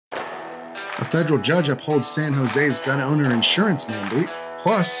A federal judge upholds San Jose's gun owner insurance mandate.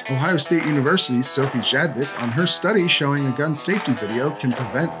 Plus, Ohio State University's Sophie Kjaervik on her study showing a gun safety video can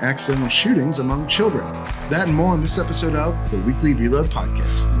prevent accidental shootings among children. That and more on this episode of the Weekly Reload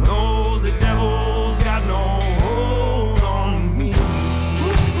Podcast. No, the devil's got no hold on me.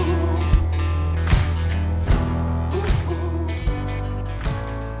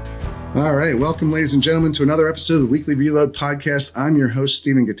 All right, welcome, ladies and gentlemen, to another episode of the Weekly Reload Podcast. I'm your host,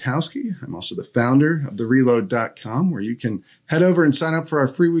 Stephen Gutowski. I'm also the founder of thereload.com, where you can head over and sign up for our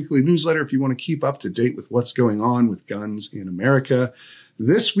free weekly newsletter if you want to keep up to date with what's going on with guns in America.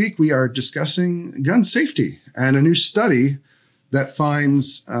 This week, we are discussing gun safety and a new study that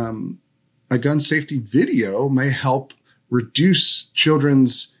finds a gun safety video may help reduce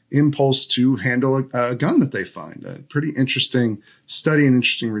children's impulse to handle a gun that they find. A pretty interesting study and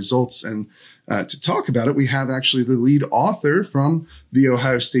interesting results. And to talk about it, we have actually the lead author from The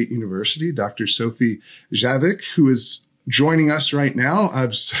Ohio State University, Dr. Sophie Kjaervik, who is joining us right now.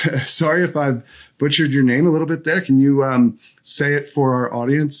 I'm sorry if I've butchered your name a little bit there. Can you say it for our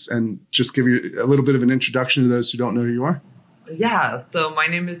audience and just give you a little bit of an introduction to those who don't know who you are? Yeah, so my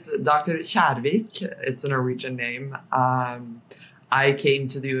name is Dr. Kjaervik. It's a Norwegian name. I came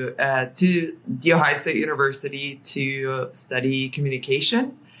to the Ohio State University to study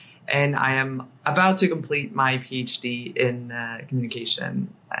communication, and I am about to complete my PhD in communication.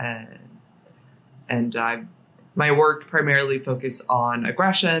 My work primarily focuses on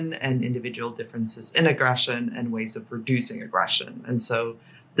aggression and individual differences in aggression and ways of reducing aggression. And so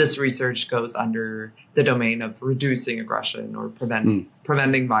this research goes under the domain of reducing aggression or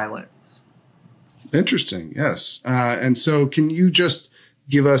preventing violence. Interesting. Yes. And so can you just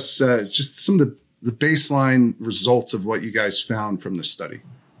give us just some of the baseline results of what you guys found from this study?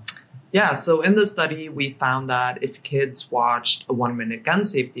 Yeah. So in the study, we found that if kids watched a 1-minute gun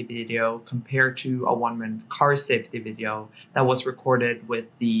safety video compared to a 1-minute car safety video that was recorded with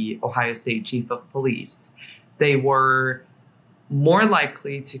the Ohio State Chief of Police, they were more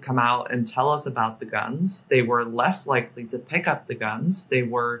likely to come out and tell us about the guns. They were less likely to pick up the guns. They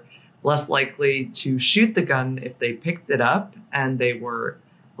were less likely to shoot the gun if they picked it up, and they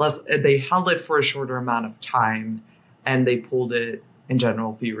held it for a shorter amount of time, and they pulled it in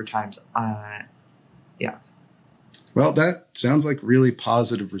general fewer times. Yes. Well, that sounds like really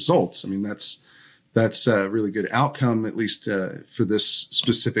positive results. I mean, that's a really good outcome, at least for this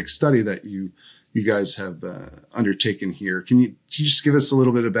specific study that you guys have undertaken here. Can you just give us a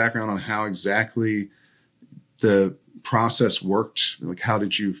little bit of background on how exactly the process worked? Like, how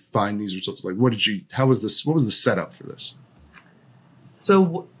did you find these results? Like, what was the setup for this?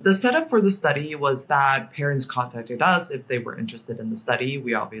 So the setup for the study was that parents contacted us if they were interested in the study.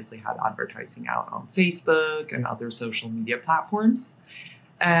 We obviously had advertising out on Facebook and other social media platforms.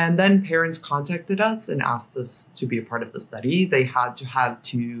 And then parents contacted us and asked us to be a part of the study. They had to have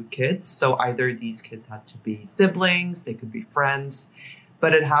 2 kids. So either these kids had to be siblings, they could be friends,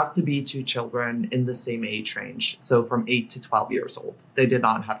 but it had to be 2 children in the same age range. So from 8 to 12 years old. They did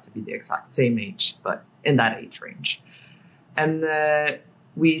not have to be the exact same age, but in that age range. And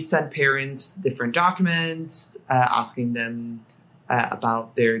we sent parents different documents, asking them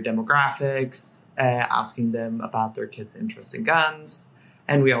about their demographics, asking them about their kids' interest in guns.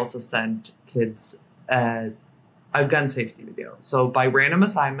 And we also sent kids a gun safety video. So by random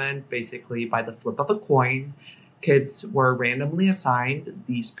assignment, basically by the flip of a coin, kids were randomly assigned,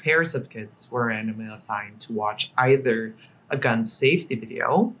 these pairs of kids were randomly assigned to watch either a gun safety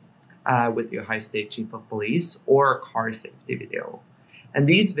video with the Ohio State Chief of Police or a car safety video. And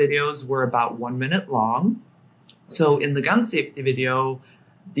these videos were about 1 minute long. So in the gun safety video,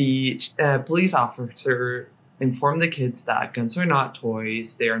 the police officer informed the kids that guns are not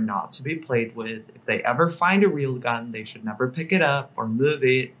toys. They are not to be played with. If they ever find a real gun, they should never pick it up or move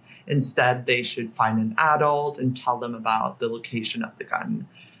it. Instead, they should find an adult and tell them about the location of the gun.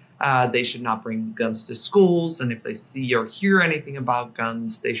 They should not bring guns to schools. And if they see or hear anything about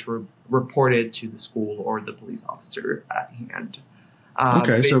guns, they should report it to the school or the police officer at hand.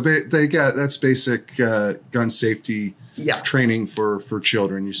 Okay, so they got that's basic gun safety training for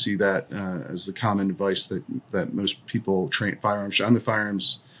children. You see that as the common advice that most people train firearms. I'm a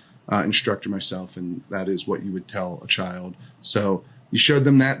firearms instructor myself, and that is what you would tell a child. So you showed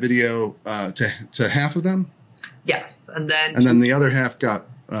them that video to half of them? Yes. And then the other half got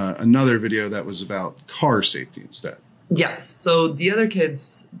another video that was about car safety instead. Yes. So the other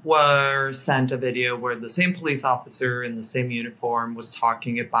kids were sent a video where the same police officer in the same uniform was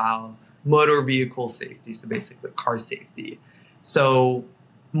talking about motor vehicle safety, so basically car safety. So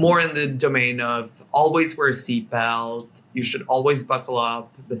more in the domain of always wear a seatbelt. You should always buckle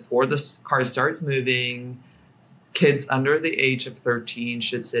up before the car starts moving. Kids under the age of 13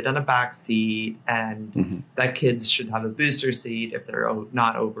 should sit in a back seat, and that kids should have a booster seat if they're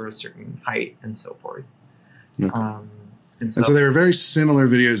not over a certain height, and so forth. Okay. And so they were very similar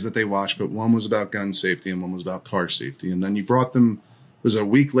videos that they watched, but one was about gun safety and one was about car safety. And then you brought them, was it a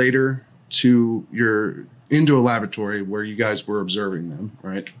week later, into a laboratory where you guys were observing them,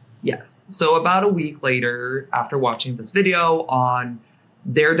 right? Yes. So about a week later, after watching this video on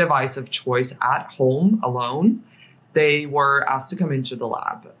their device of choice at home alone, they were asked to come into the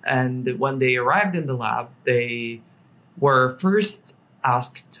lab. And when they arrived in the lab, they were first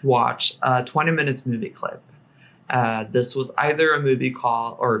asked to watch a 20 minutes movie clip. This was either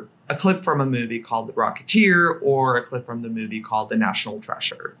a clip from a movie called The Rocketeer or a clip from the movie called The National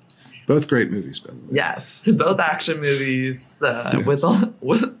Treasure. Both great movies, by the way. Yes, both action movies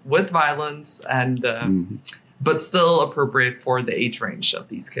with violence and but still appropriate for the age range of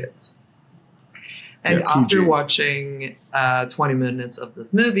these kids. And after watching 20 minutes of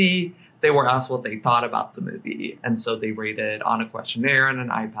this movie, they were asked what they thought about the movie. And so they rated on a questionnaire and an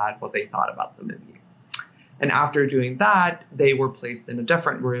iPad what they thought about the movie. And after doing that, they were placed in a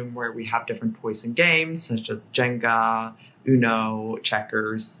different room where we have different toys and games, such as Jenga, Uno,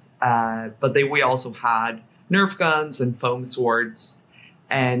 checkers. But we also had Nerf guns and foam swords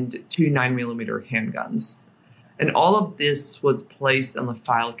and 2 9mm handguns. And all of this was placed in the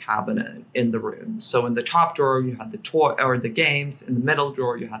file cabinet in the room. So in the top drawer, you had the toy or the games. In the middle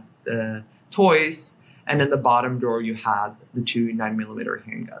drawer, you had the toys. And in the bottom drawer, you had the 2 9mm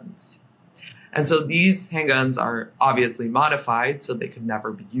handguns. And so these handguns are obviously modified, so they could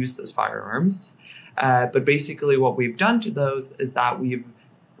never be used as firearms. But basically what we've done to those is that we've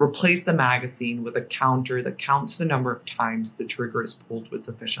replaced the magazine with a counter that counts the number of times the trigger is pulled with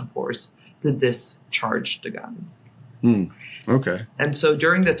sufficient force to discharge the gun. Okay. And so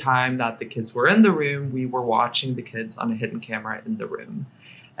during the time that the kids were in the room, we were watching the kids on a hidden camera in the room.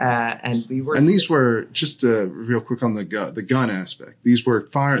 And these were just real quick on the gun aspect. These were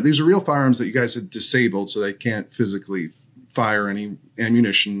real firearms that you guys had disabled, so they can't physically fire any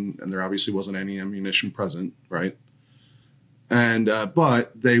ammunition, and there obviously wasn't any ammunition present, right? And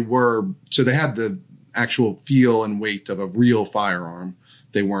but they had the actual feel and weight of a real firearm.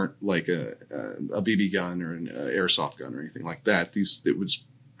 They weren't like a BB gun or an airsoft gun or anything like that. It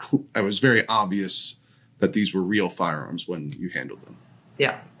was very obvious that these were real firearms when you handled them.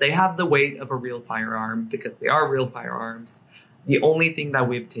 Yes, they have the weight of a real firearm because they are real firearms. The only thing that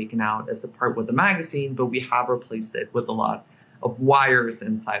we've taken out is the part with the magazine, but we have replaced it with a lot of wires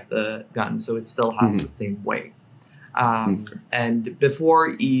inside the gun, so it still has the same weight. And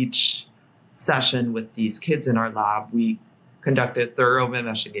before each session with these kids in our lab, we conducted thorough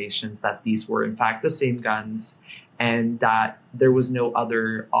investigations that these were in fact the same guns and that there was no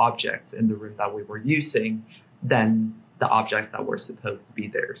other objects in the room that we were using than the objects that were supposed to be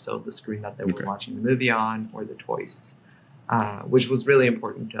there. So the screen that they were watching the movie on or the toys, which was really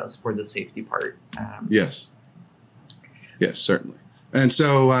important to us for the safety part. Yes, certainly. And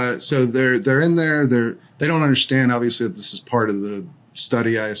so they're in there. They don't understand, obviously, that this is part of the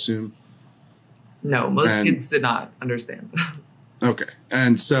study, I assume. No, most kids did not understand. Okay.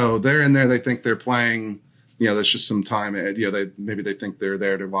 And so they're in there. They think they're playing, there's just some time. Maybe they think they're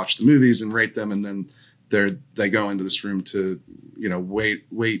there to watch the movies and rate them. And then they go into this room to,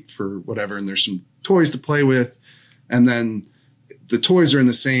 wait for whatever. And there's some toys to play with. And then the toys are in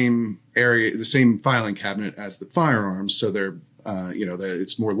the same area, the same filing cabinet as the firearms. So they're,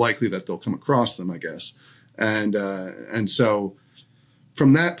 it's more likely that they'll come across them, I guess. And so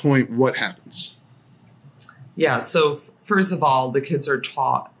from that point, what happens? Yeah. So first of all, the kids are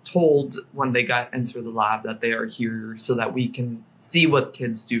told when they enter the lab that they are here so that we can see what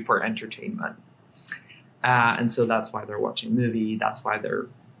kids do for entertainment. And so that's why they're watching a movie. That's why they're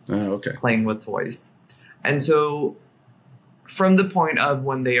playing with toys. And so from the point of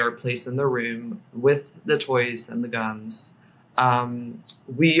when they are placed in the room with the toys and the guns,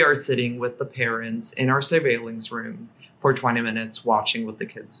 we are sitting with the parents in our surveillance room for 20 minutes watching what the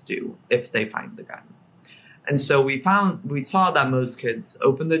kids do if they find the gun. And so we saw that most kids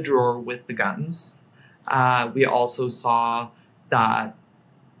open the drawer with the guns. We also saw that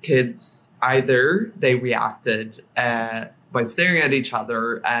kids either they reacted by staring at each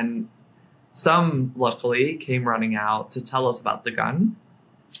other, and some luckily came running out to tell us about the gun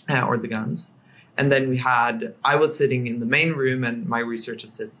or the guns. And then I was sitting in the main room and my research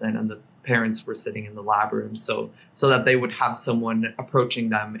assistant and the parents were sitting in the lab room so that they would have someone approaching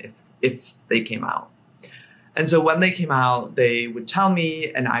them if they came out. And so when they came out, they would tell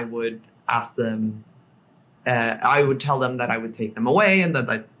me, and I would ask them, I would tell them that I would take them away and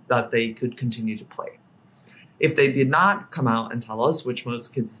that they could continue to play. If they did not come out and tell us, which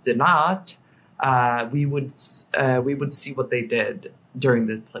most kids did not, we would see what they did during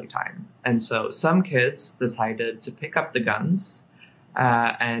the playtime. And so some kids decided to pick up the guns,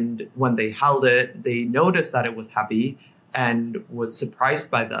 and when they held it, they noticed that it was heavy and was surprised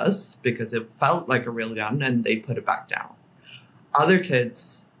by this because it felt like a real gun, and they put it back down. Other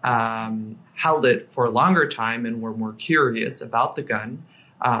kids held it for a longer time and were more curious about the gun.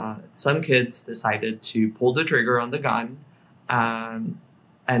 Some kids decided to pull the trigger on the gun,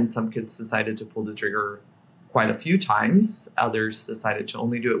 and some kids decided to pull the trigger quite a few times. Others decided to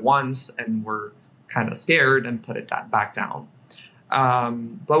only do it once and were kind of scared and put it back down.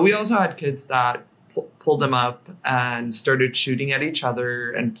 But we also had kids that pulled them up and started shooting at each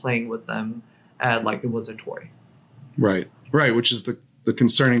other and playing with them like it was a toy. Right, which is the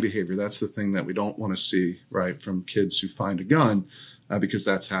concerning behavior. That's the thing that we don't want to see, right, from kids who find a gun, because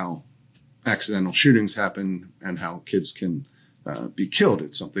that's how accidental shootings happen and how kids can be killed.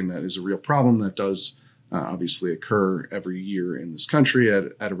 It's something that is a real problem that does obviously occur every year in this country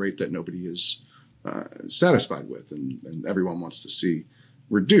at a rate that nobody is satisfied with, and everyone wants to see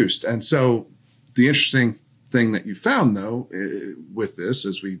reduced. And so the interesting thing that you found, though, with this,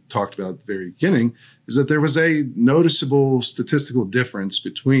 as we talked about at the very beginning, is that there was a noticeable statistical difference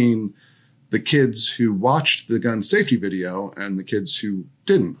between the kids who watched the gun safety video and the kids who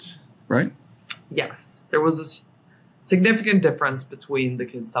didn't, right? Yes, there was a significant difference between the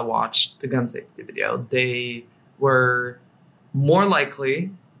kids that watched the gun safety video. They were more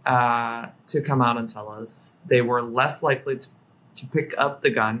likely to come out and tell us. They were less likely to pick up the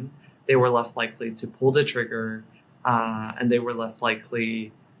gun. They were less likely to pull the trigger, and they were less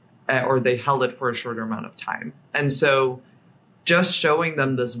likely, or they held it for a shorter amount of time. And so just showing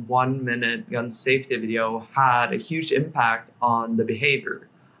them this 1 minute gun safety video had a huge impact on the behavior.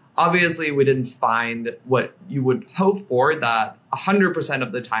 Obviously, we didn't find what you would hope for, that 100%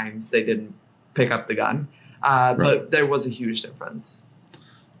 of the times they didn't pick up the gun, right. But there was a huge difference.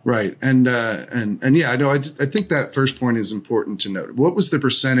 Right. And yeah, I know. I think that first point is important to note. What was the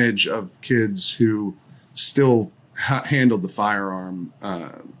percentage of kids who still handled the firearm,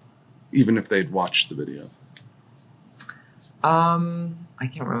 even if they'd watched the video? I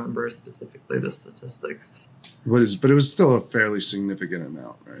can't remember specifically the statistics. But it was still a fairly significant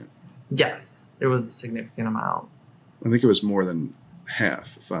amount, right? Yes, there was a significant amount. I think it was more than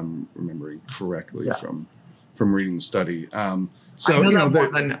half, if I'm remembering correctly, yes. from reading the study. So I know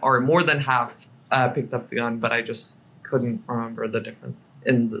that more than half picked up the gun, but I just couldn't remember the difference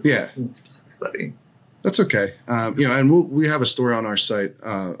in the specific study. That's okay. And we have a story on our site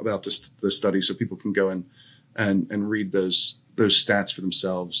about the study, so people can go in and read those stats for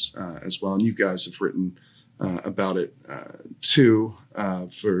themselves as well. And you guys have written about it too.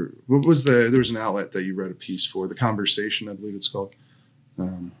 There was an outlet that you wrote a piece for, The Conversation, I believe it's called.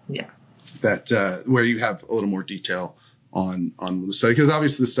 Yes. That where you have a little more detail on the study, because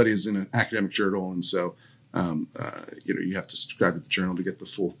obviously the study is in an academic journal, and so you have to subscribe to the journal to get the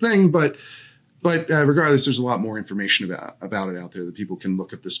full thing. But regardless, there's a lot more information about it out there that people can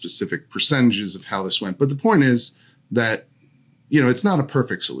look at the specific percentages of how this went. But the point is that it's not a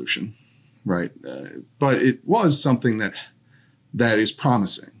perfect solution, right? But it was something that is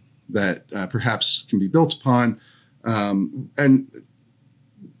promising, that perhaps can be built upon. And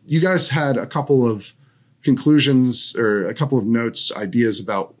you guys had a couple of conclusions or a couple of notes, ideas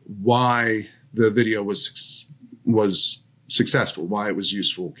about why the video was successful, why it was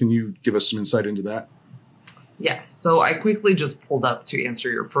useful. Can you give us some insight into that? Yes. So I quickly just pulled up to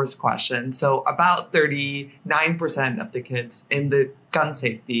answer your first question. So about 39% of the kids in the gun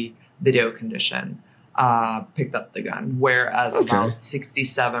safety video condition picked up the gun, whereas about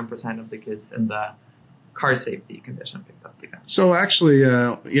 67% of the kids in the car safety condition picked up the gun. So actually,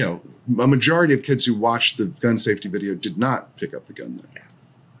 a majority of kids who watched the gun safety video did not pick up the gun then.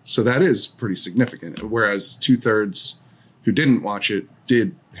 Yes. So that is pretty significant, whereas 2/3 who didn't watch it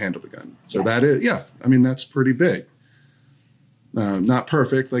did handle the gun. So that is, that's pretty big. Not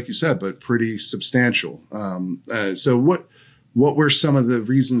perfect, like you said, but pretty substantial. So what were some of the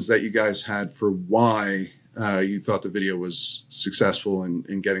reasons that you guys had for why you thought the video was successful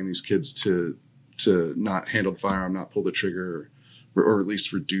in getting these kids to not handle the firearm, not pull the trigger, or at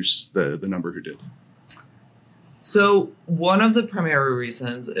least reduce the number who did? So one of the primary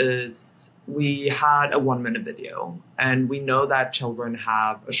reasons is we had a 1 minute video, and we know that children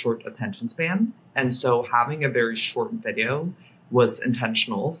have a short attention span. And so having a very short video was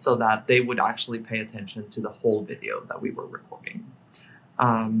intentional so that they would actually pay attention to the whole video that we were recording.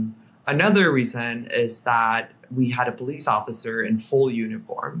 Another reason is that we had a police officer in full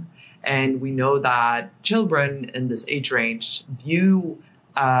uniform, and we know that children in this age range view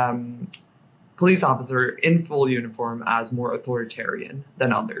police officer in full uniform as more authoritarian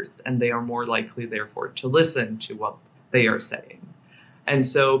than others, and they are more likely, therefore, to listen to what they are saying. And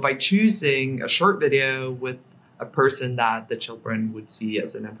so by choosing a short video with a person that the children would see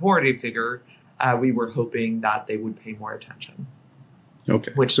as an authority figure, we were hoping that they would pay more attention.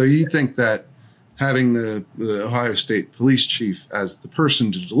 Okay. So you think that having the Ohio State police chief as the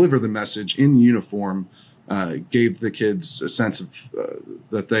person to deliver the message in uniform gave the kids a sense of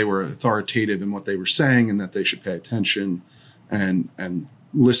that they were authoritative in what they were saying and that they should pay attention and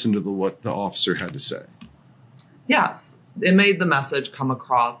listen to what the officer had to say? Yes. It made the message come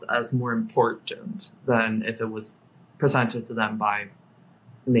across as more important than if it was presented to them by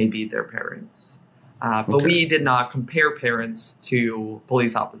maybe their parents. But we did not compare parents to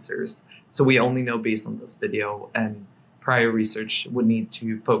police officers. So we only know based on this video, and prior research would need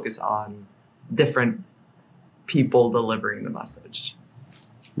to focus on different people delivering the message.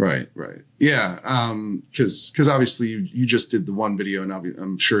 Right. Yeah. Because obviously you just did the one video, and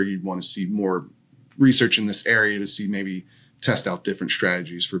I'm sure you'd want to see more research in this area to see maybe test out different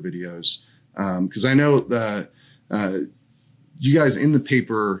strategies for videos. Because I know you guys in the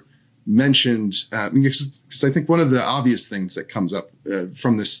paper mentioned, because I think one of the obvious things that comes up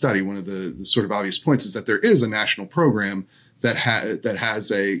from this study, one of the sort of obvious points is that there is a national program that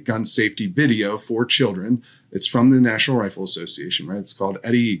has a gun safety video for children. It's from the National Rifle Association, right? It's called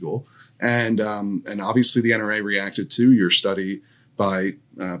Eddie Eagle. And obviously the NRA reacted to your study by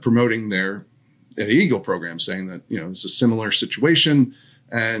promoting their Eddie Eagle program, saying that, it's a similar situation.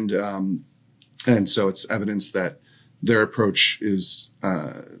 And so it's evidence that their approach is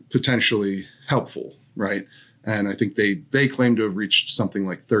potentially helpful, right? And I think they claim to have reached something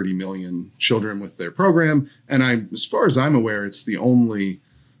like 30 million children with their program. And as far as I'm aware, it's the only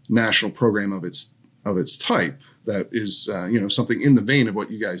national program of its type that is, something in the vein of what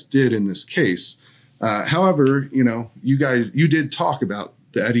you guys did in this case. However, you did talk about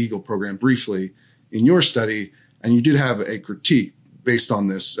the Eddie Eagle program briefly in your study, and you did have a critique based on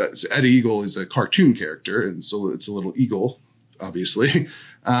this. Eddie Eagle is a cartoon character, and so it's a little eagle, obviously.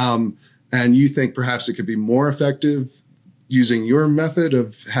 And you think perhaps it could be more effective using your method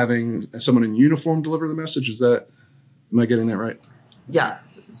of having someone in uniform deliver the message. Am I getting that right?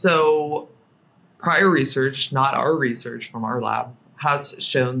 Yes. So prior research, not our research from our lab, has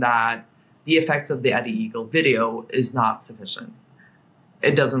shown that the effects of the Eddie Eagle video is not sufficient.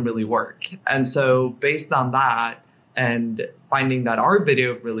 It doesn't really work. And so based on that and finding that our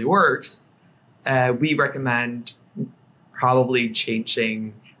video really works, we recommend probably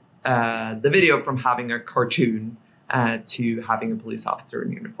changing the video from having a cartoon to having a police officer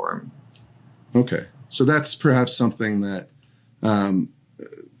in uniform. Okay. So that's perhaps something that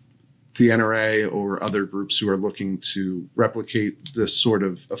the NRA or other groups who are looking to replicate this sort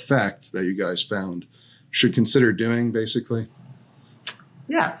of effect that you guys found should consider doing, basically?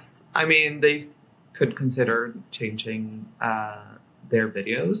 Yes. I mean, they could consider changing their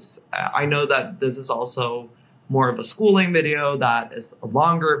videos. I know that this is also more of a schooling video that is a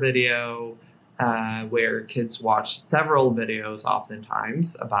longer video where kids watch several videos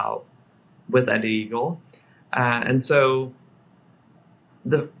oftentimes with Eddie Eagle. And so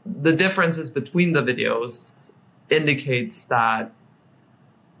the differences between the videos indicates that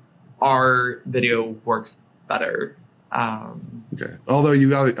our video works better. Okay. Although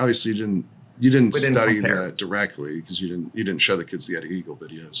you obviously didn't study compare that directly because you didn't show the kids the Eddie Eagle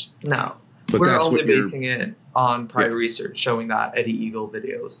videos. No, but we're only basing it on prior research showing that Eddie Eagle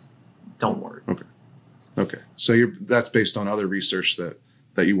videos don't work. Okay. So that's based on other research that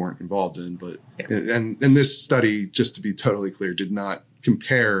you weren't involved in, but and this study, just to be totally clear, did not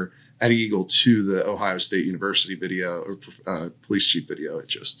compare Eddie Eagle to the Ohio State University video or police chief video. It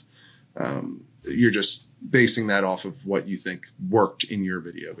just you're just basing that off of what you think worked in your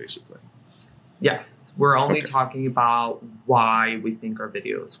video, basically. Yes, we're only talking about why we think our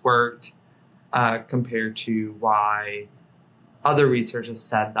videos worked compared to why other research has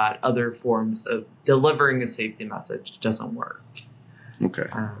said that other forms of delivering a safety message doesn't work. Okay.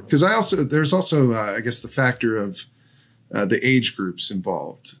 Because there's also I guess the factor of the age groups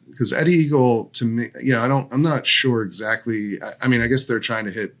involved. Because Eddie Eagle, to me, I'm not sure exactly. I mean, I guess they're trying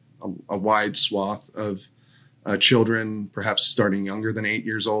to hit a wide swath of children, perhaps starting younger than 8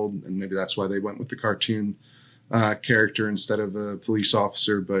 years old, and maybe that's why they went with the cartoon character instead of a police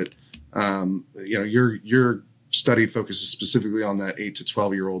officer. But your study focuses specifically on that 8 to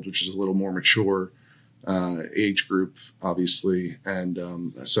 12-year-old, which is a little more mature age group, obviously. And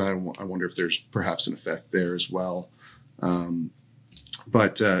so I wonder if there's perhaps an effect there as well.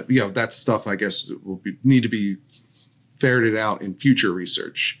 But that stuff, I guess, need to be ferreted out in future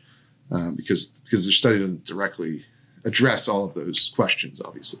research because their study doesn't directly address all of those questions,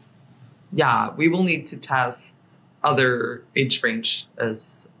 obviously. Yeah, we will need to test other age range to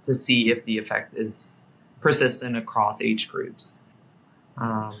see if the effect is persistent across age groups.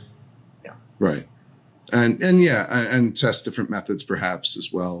 Right. And test different methods perhaps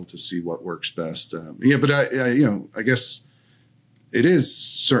as well to see what works best. But I guess it is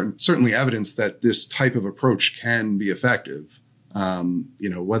certainly evidence that this type of approach can be effective.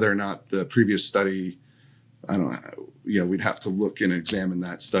 Whether or not the previous study, I don't know, we'd have to look and examine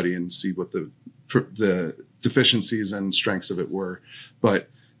that study and see what the deficiencies and strengths of it were. But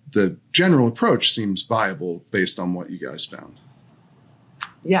the general approach seems viable based on what you guys found.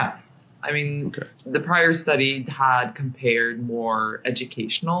 Yes. I mean, The prior study had compared more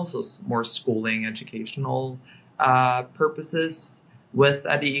educational, so more schooling, educational purposes with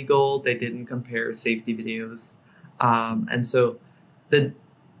Eddie Eagle. They didn't compare safety videos. And so the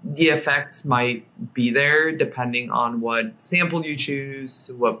effects might be there depending on what sample you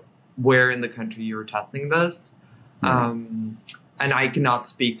choose, where in the country you're testing this. And I cannot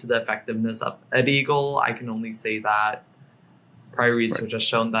speak to the effectiveness of Eddie Eagle. I can only say that prior research has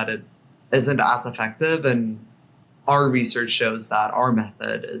shown that it isn't as effective, and our research shows that our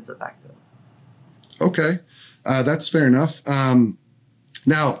method is effective. Okay, that's fair enough.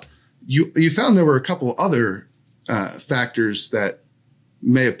 Now, you found there were a couple other factors that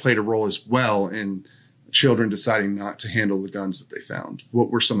may have played a role as well in children deciding not to handle the guns that they found.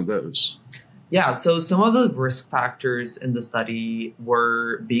 What were some of those? Yeah, so some of the risk factors in the study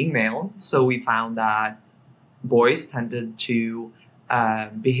were being male. So we found that boys tended to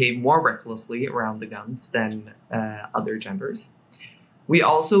behave more recklessly around the guns than other genders. We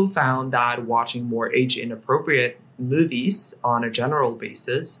also found that watching more age-inappropriate movies on a general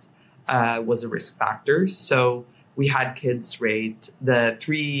basis was a risk factor. So we had kids rate the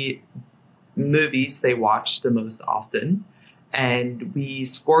 3 movies they watched the most often, and we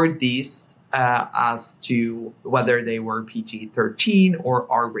scored these as to whether they were PG-13 or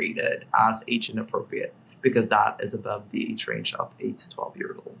R-rated as age-inappropriate, because that is above the age range of 8 to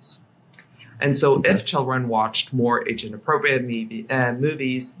 12-year-olds. And so if children watched more age-inappropriate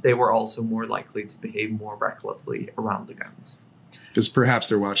movies, they were also more likely to behave more recklessly around the guns. Because perhaps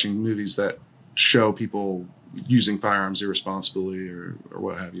they're watching movies that show people using firearms irresponsibly or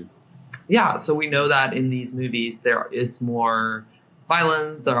what have you. Yeah, so we know that in these movies there is more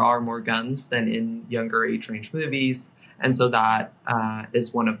violence, there are more guns than in younger age range movies. And so that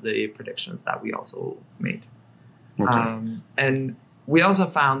is one of the predictions that we also made. Okay. And we also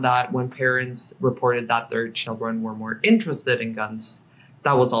found that when parents reported that their children were more interested in guns,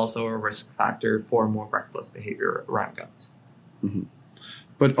 that was also a risk factor for more reckless behavior around guns. Mm-hmm.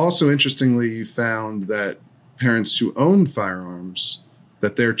 But also interestingly, you found that parents who own firearms,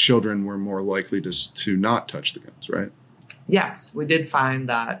 that their children were more likely to not touch the guns, right? Yes, we did find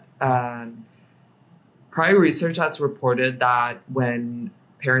that. Prior research has reported that when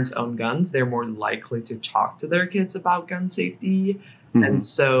parents own guns, they're more likely to talk to their kids about gun safety. Mm-hmm. And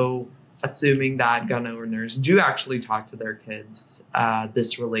so assuming that gun owners do actually talk to their kids,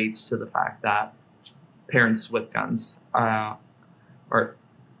 this relates to the fact that parents with guns or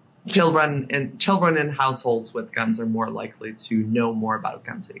children in households with guns are more likely to know more about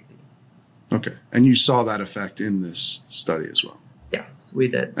gun safety. Okay. And you saw that effect in this study as well? Yes, we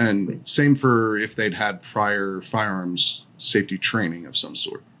did. And same for if they'd had prior firearms safety training of some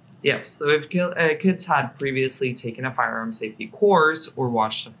sort? Yes. So if kids had previously taken a firearm safety course or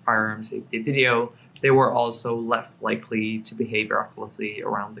watched a firearm safety video, they were also less likely to behave recklessly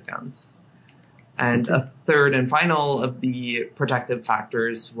around the guns. And a third and final of the protective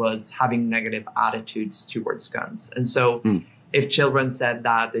factors was having negative attitudes towards guns. And so if children said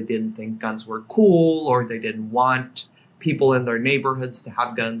that they didn't think guns were cool or they didn't want people in their neighborhoods to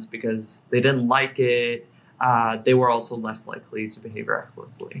have guns because they didn't like it, they were also less likely to behave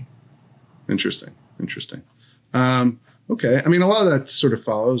recklessly. Interesting. Okay. I mean, a lot of that sort of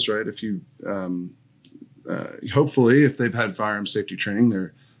follows, right? If you, hopefully, if they've had firearm safety training,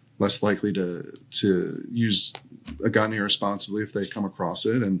 they're less likely to use a gun irresponsibly if they come across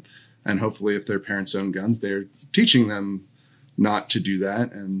it. And hopefully if their parents own guns, they're teaching them not to do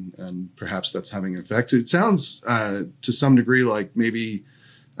that. And perhaps that's having an effect. It sounds to some degree like maybe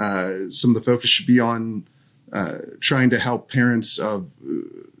some of the focus should be on trying to help parents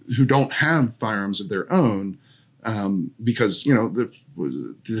who don't have firearms of their own because,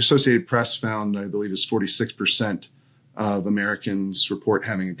 the Associated Press found, I believe, is 46% of Americans report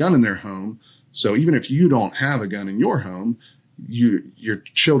having a gun in their home. So even if you don't have a gun in your home, your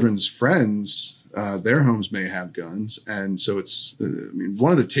children's friends, their homes may have guns. And so it's,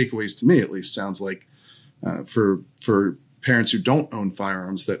 one of the takeaways to me, at least, sounds like for parents who don't own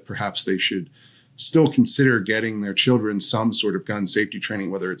firearms, that perhaps they should still consider getting their children some sort of gun safety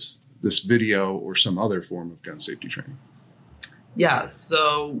training, whether it's this video or some other form of gun safety training. Yeah.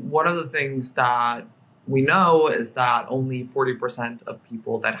 So one of the things that we know is that only 40% of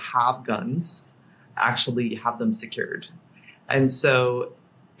people that have guns actually have them secured. And so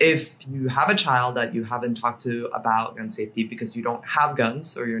if you have a child that you haven't talked to about gun safety because you don't have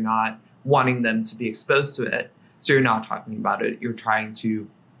guns or you're not wanting them to be exposed to it, so you're not talking about it, you're trying to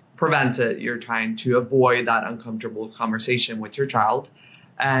prevent it, you're trying to avoid that uncomfortable conversation with your child,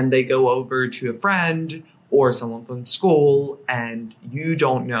 and they go over to a friend or someone from school, and you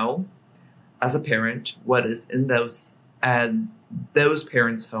don't know as a parent what is in those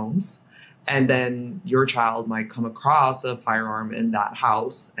parents' homes, and then your child might come across a firearm in that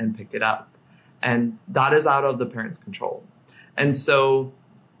house and pick it up, and that is out of the parent's control. And so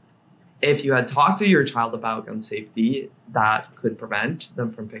if you had talked to your child about gun safety, that could prevent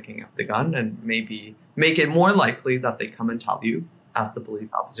them from picking up the gun and maybe make it more likely that they come and tell you, as the police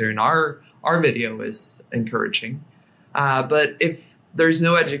officer in our video is encouraging. But if there's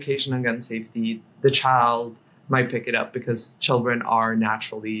no education on gun safety, the child might pick it up because children are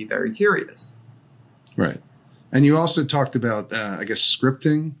naturally very curious. Right. And you also talked about,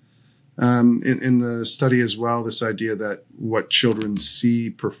 scripting in the study as well, this idea that what children see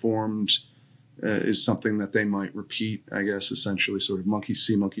performed is something that they might repeat, essentially sort of monkey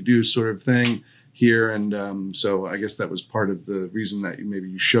see, monkey do sort of thing here. And so I guess that was part of the reason that maybe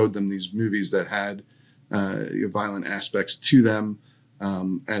you showed them these movies that had violent aspects to them.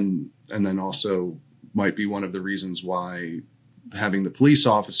 And then also might be one of the reasons why having the police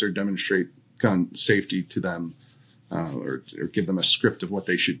officer demonstrate gun safety to them or give them a script of what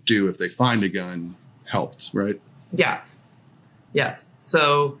they should do if they find a gun helped, right? Yes.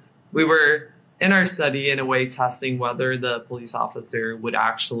 So we were in our study in a way testing whether the police officer would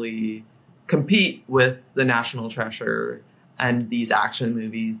actually compete with the National Treasure and these action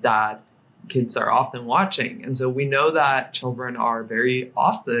movies that kids are often watching. And so we know that children are very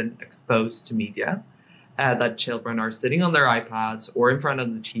often exposed to media, that children are sitting on their iPads or in front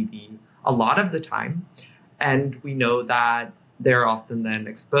of the TV a lot of the time. And we know that they're often then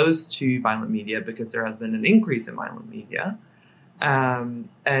exposed to violent media because there has been an increase in violent media. And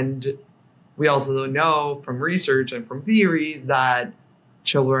we also know from research and from theories that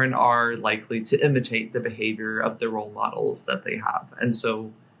children are likely to imitate the behavior of the role models that they have. And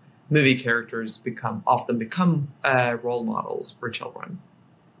so movie characters often become role models for children.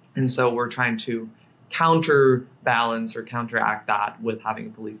 And so we're trying to counterbalance or counteract that with having a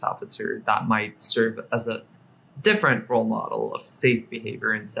police officer that might serve as a different role model of safe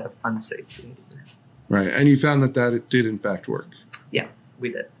behavior instead of unsafe behavior. Right. And you found that it did in fact work. Yes, we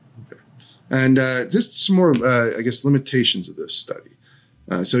did. Okay. And just some more, limitations of this study.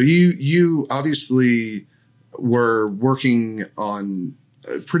 So you obviously were working on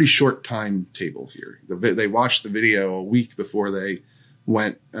a pretty short timetable here. They watched the video a week before they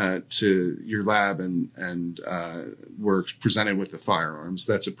went to your lab and were presented with the firearms.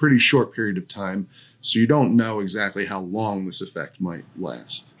 That's a pretty short period of time. So you don't know exactly how long this effect might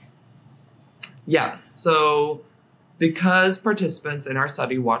last. Yes. So because participants in our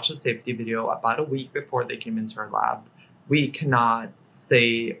study watched the safety video about a week before they came into our lab, we cannot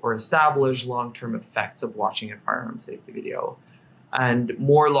say or establish long-term effects of watching a firearm safety video. And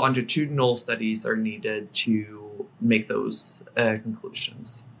more longitudinal studies are needed to make those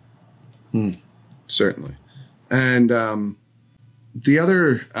conclusions. Certainly. And the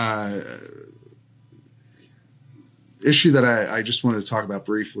other issue that I just wanted to talk about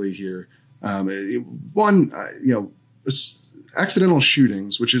briefly here, accidental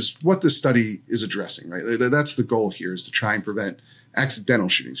shootings, which is what this study is addressing, right? That's the goal here, is to try and prevent accidental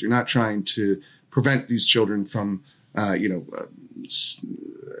shootings. You're not trying to prevent these children from,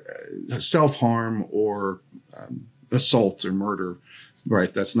 self-harm or assault or murder,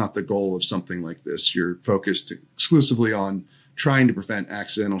 right? That's not the goal of something like this. You're focused exclusively on trying to prevent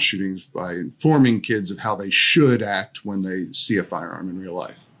accidental shootings by informing kids of how they should act when they see a firearm in real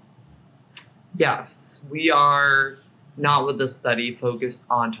life. Yes, we are not with the study focused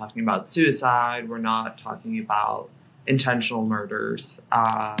on talking about suicide. We're not talking about intentional murders.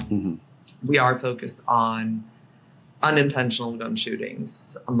 We are focused on unintentional gun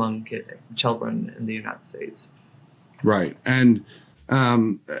shootings among children in the United States. Right. And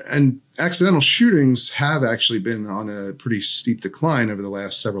accidental shootings have actually been on a pretty steep decline over the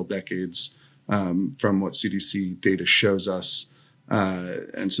last several decades, from what CDC data shows us.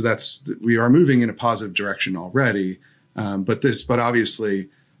 And so we are moving in a positive direction already. But obviously,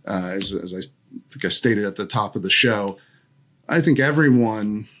 as I think I stated at the top of the show, I think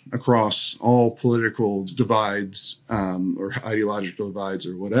everyone across all political divides, or ideological divides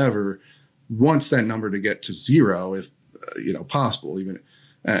or whatever, wants that number to get to zero if, possible, even,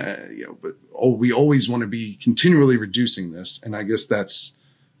 but we always want to be continually reducing this. And I guess that's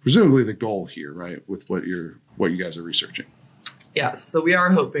presumably the goal here, right? With what you guys are researching. Yes. So we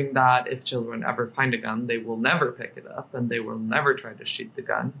are hoping that if children ever find a gun, they will never pick it up and they will never try to shoot the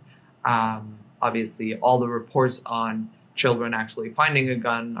gun. Obviously, all the reports on children actually finding a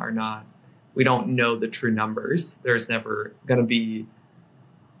gun we don't know the true numbers. There's never going to be,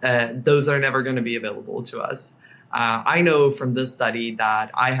 those are never going to be available to us. I know from this study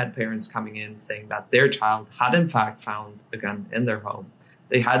that I had parents coming in saying that their child had in fact found a gun in their home.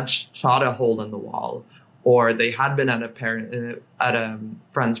 They had shot a hole in the wall, or they had been at a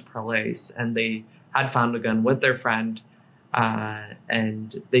friend's place and they had found a gun with their friend,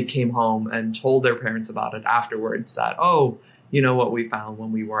 and they came home and told their parents about it afterwards that, oh, you know what we found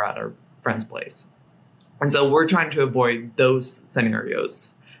when we were at our friend's place. And so we're trying to avoid those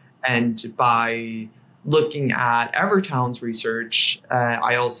scenarios. And by looking at Evertown's research,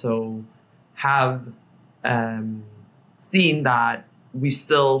 I also have seen that we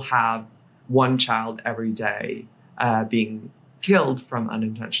still have one child every day being killed from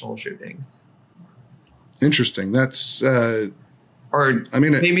unintentional shootings. Interesting. That's maybe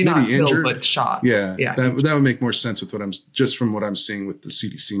not injured, killed, but shot. Yeah. That would make more sense with from what I'm seeing with the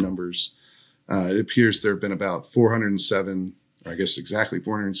CDC numbers. It appears there have been about 407, or I guess exactly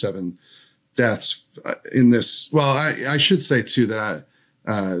 407 deaths in this. Well, I should say too that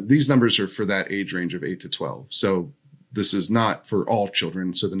these numbers are for that age range of 8 to 12. So this is not for all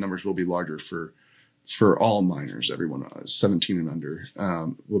children. So the numbers will be larger for all minors. Everyone 17 and under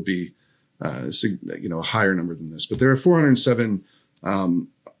will be a higher number than this. But there are 407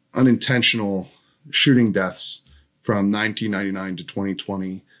 unintentional shooting deaths from 1999 to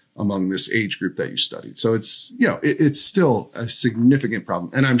 2020 among this age group that you studied. So it's still a significant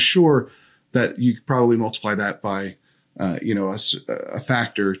problem. And I'm sure that you could probably multiply that by, a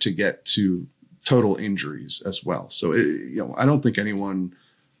factor to get to total injuries as well. So, I don't think anyone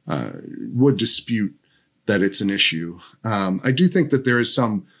would dispute that it's an issue. I do think that there is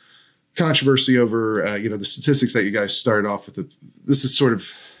some controversy over, the statistics that you guys started off with. This is sort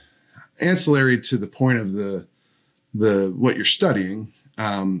of ancillary to the point of the what you're studying.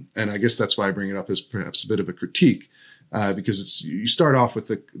 And I guess that's why I bring it up as perhaps a bit of a critique, because you start off with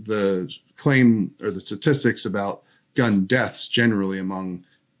the claim or the statistics about gun deaths generally among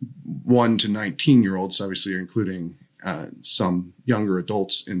 1 to 19-year-olds. Obviously, you're including some younger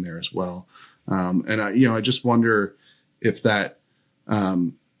adults in there as well. And I just wonder if that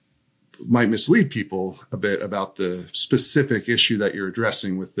might mislead people a bit about the specific issue that you're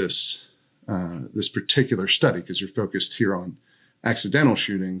addressing with this particular study, because you're focused here on accidental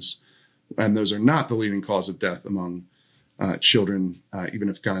shootings, and those are not the leading cause of death among children, even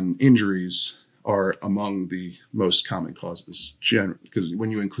if gun injuries are among the most common causes, because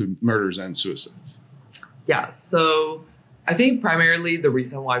when you include murders and suicides. Yeah, so I think primarily the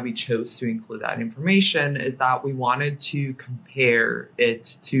reason why we chose to include that information is that we wanted to compare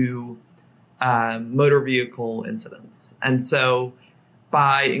it to motor vehicle incidents. And so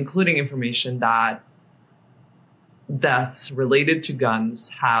by including information that deaths related to guns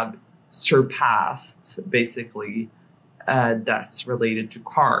have surpassed basically deaths related to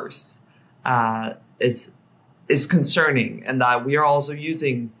cars is concerning, and that we are also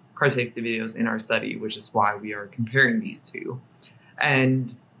using car safety videos in our study, which is why we are comparing these two.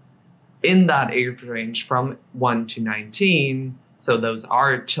 And in that age range from 1 to 19, so those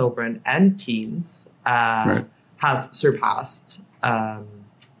are children and teens, right, has surpassed the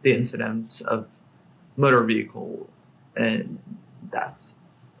incidence of motor vehicle deaths.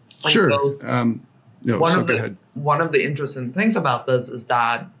 Sure. So, one of the interesting things about this is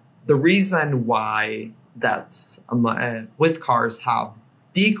that the reason why deaths with cars have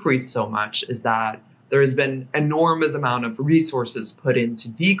decreased so much is that there has been enormous amount of resources put into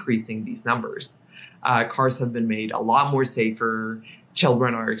decreasing these numbers. Cars have been made a lot more safer.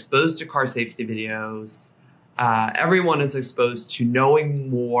 Children are exposed to car safety videos. Everyone is exposed to knowing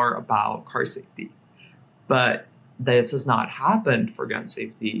more about car safety. But this has not happened for gun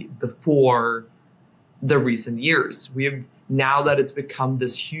safety before the recent years. Now that it's become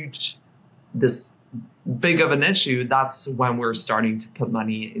this big of an issue, that's when we're starting to put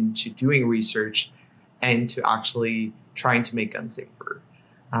money into doing research and to actually trying to make guns safer.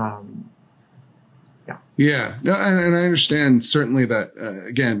 Yeah, no, and I understand certainly that,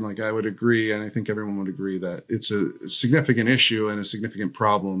 again, like I would agree, and I think everyone would agree that it's a significant issue and a significant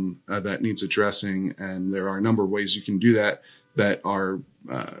problem that needs addressing. And there are a number of ways you can do that that are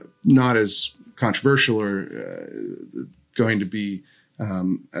not as controversial or going to be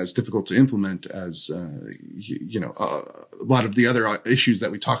as difficult to implement as, a lot of the other issues that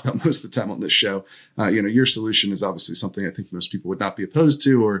we talk about most of the time on this show. Your solution is obviously something I think most people would not be opposed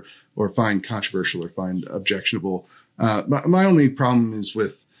to or find controversial or find objectionable. My only problem is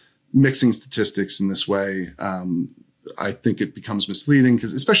with mixing statistics in this way. I think it becomes misleading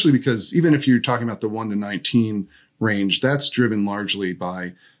especially because even if you're talking about the 1 to 19 range, that's driven largely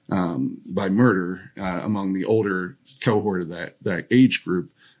by murder among the older cohort of that age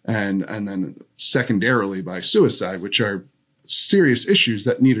group, and then secondarily by suicide, which are serious issues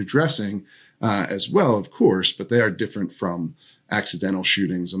that need addressing as well, of course, but they are different from accidental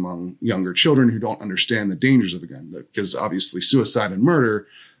shootings among younger children who don't understand the dangers of a gun, because obviously suicide and murder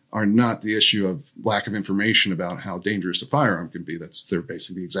are not the issue of lack of information about how dangerous a firearm can be. They're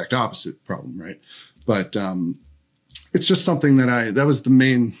basically the exact opposite problem, right? But it's just something that was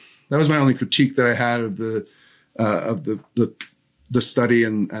my only critique that I had of the study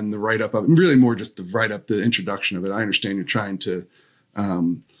and the write up of it, and really more just the write up, the introduction of it. I understand you're trying to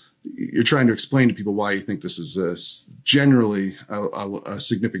explain to people why you think this is generally a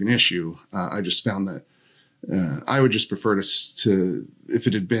significant issue. I just found that I would just prefer to if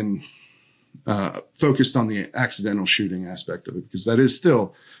it had been focused on the accidental shooting aspect of it, because that is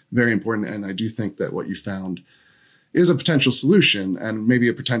still very important. And I do think that what you found is a potential solution and maybe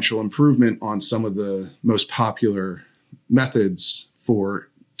a potential improvement on some of the most popular methods for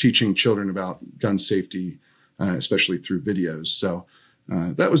teaching children about gun safety, especially through videos. So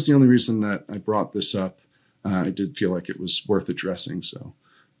that was the only reason that I brought this up. I did feel like it was worth addressing. So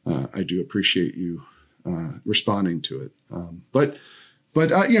I do appreciate you responding to it. But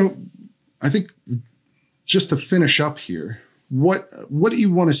I think just to finish up here, what do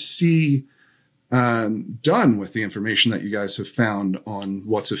you want to see done with the information that you guys have found on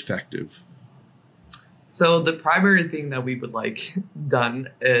what's effective? So the primary thing that we would like done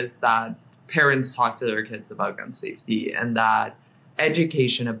is that parents talk to their kids about gun safety, and that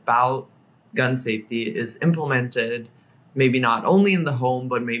education about gun safety is implemented maybe not only in the home,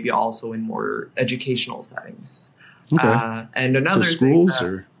 but maybe also in more educational settings. Okay. And another schools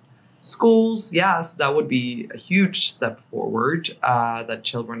thing schools, yes, that would be a huge step forward, that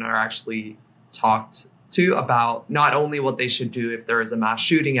children are actually talked to about not only what they should do if there is a mass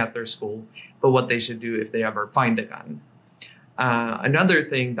shooting at their school, but what they should do if they ever find a gun. Another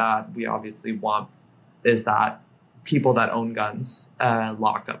thing that we obviously want is that people that own guns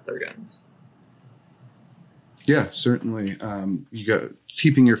lock up their guns. Yeah, certainly.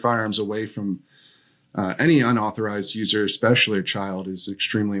 Keeping your firearms away from any unauthorized user, especially a child, is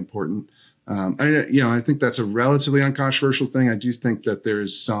extremely important. I think that's a relatively uncontroversial thing. I do think that there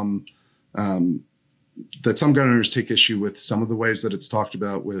is some gun owners take issue with some of the ways that it's talked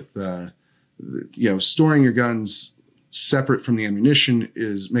about with, storing your guns separate from the ammunition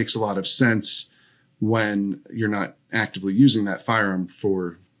makes a lot of sense when you're not actively using that firearm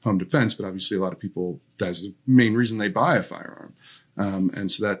for home defense. But obviously a lot of people, that's the main reason they buy a firearm.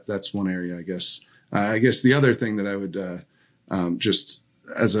 And so that's one area, I guess. I guess the other thing that I would just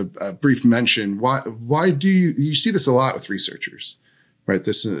as a brief mention, why do you see this a lot with researchers, right?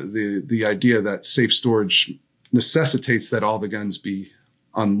 This the idea that safe storage necessitates that all the guns be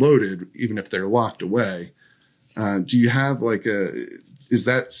unloaded, even if they're locked away. Do you have is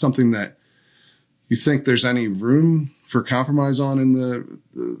that something that you think there's any room for compromise on in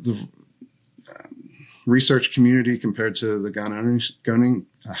the research community compared to the gun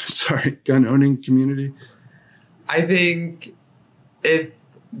owning community? I think if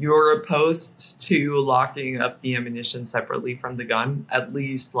you're opposed to locking up the ammunition separately from the gun, at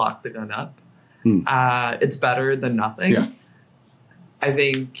least lock the gun up. It's better than nothing. Yeah. I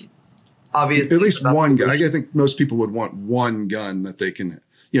think, obviously, at least one gun. I think most people would want one gun that they can,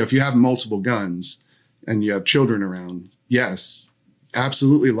 if you have multiple guns and you have children around, yes,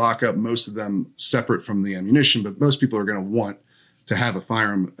 absolutely lock up most of them separate from the ammunition. But most people are going to want to have a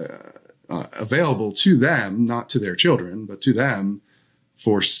firearm available to them, not to their children, but to them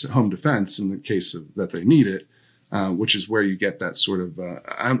for home defense in the case of that they need it, which is where you get that sort of,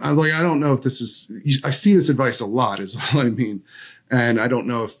 I don't know if this is, I see this advice a lot is all I mean. And I don't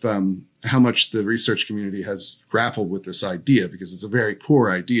know how much the research community has grappled with this idea, because it's a very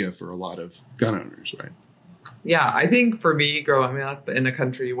core idea for a lot of gun owners, right? Yeah, I think for me, growing up in a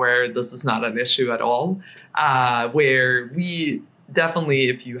country where this is not an issue at all, where we definitely,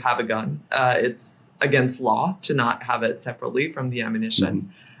 if you have a gun, it's against law to not have it separately from the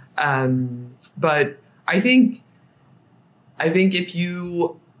ammunition. But I think if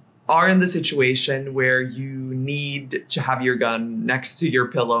you are in the situation where you need to have your gun next to your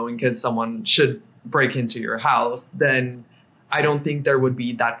pillow in case someone should break into your house, then I don't think there would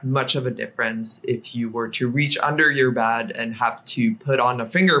be that much of a difference if you were to reach under your bed and have to put on a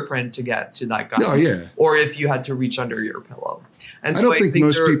fingerprint to get to that gun. Oh, yeah. Or if you had to reach under your pillow. And I don't think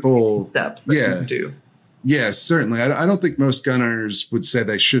most people steps that you can do. Yeah, certainly. I don't think most gun owners would say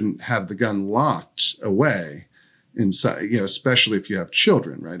they shouldn't have the gun locked away inside, especially if you have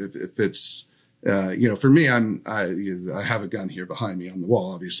children, right? If it's, for me, I have a gun here behind me on the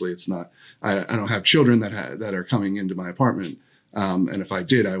wall. Obviously, it's not. I don't have children that are coming into my apartment, and if I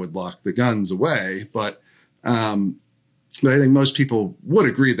did, I would lock the guns away. But I think most people would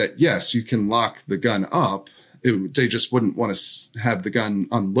agree that yes, you can lock the gun up. They just wouldn't want to have the gun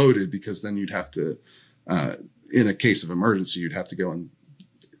unloaded, because then you'd have to, in a case of emergency, you'd have to go and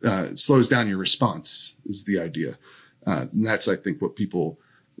slows down your response is the idea. And that's, I think, what people.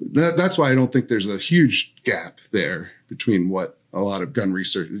 That's why I don't think there's a huge gap there between what a lot of gun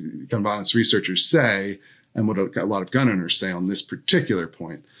violence researchers say and what a lot of gun owners say on this particular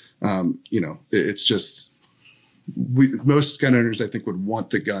point. It's just most gun owners, I think, would want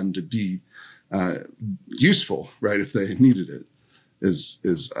the gun to be useful, right? If they needed it,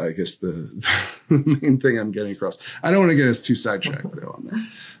 is I guess the main thing I'm getting across. I don't want to get us too sidetracked though on that.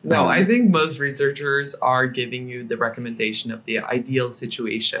 No, I think most researchers are giving you the recommendation of the ideal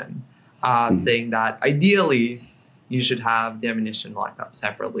situation, saying that ideally you should have the ammunition locked up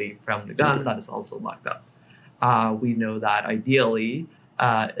separately from the gun that is also locked up. We know that ideally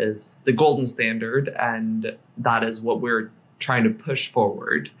is the golden standard, and that is what we're trying to push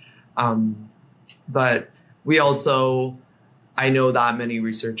forward. But we also, I know that many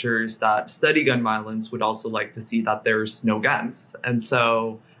researchers that study gun violence would also like to see that there's no guns. And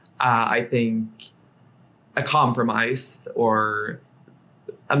so I think a compromise or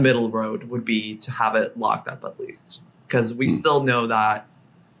a middle road would be to have it locked up at least, because we still know that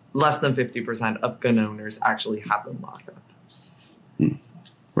less than 50% of gun owners actually have them locked up.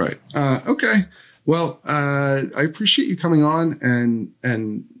 Right. Okay. Well, I appreciate you coming on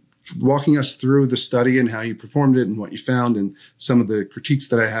and walking us through the study and how you performed it and what you found and some of the critiques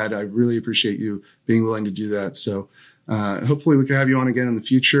that I had. I really appreciate you being willing to do that. So hopefully we can have you on again in the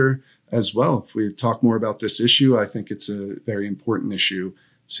future as well. If we talk more about this issue, I think it's a very important issue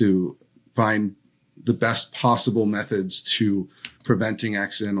to find the best possible methods to preventing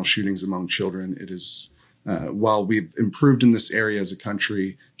accidental shootings among children. It is, while we've improved in this area as a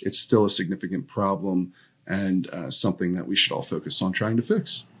country, it's still a significant problem and something that we should all focus on trying to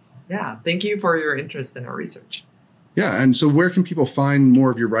fix. Yeah, thank you for your interest in our research. Yeah, and so where can people find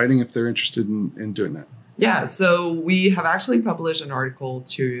more of your writing if they're interested in doing that? Yeah, so we have actually published an article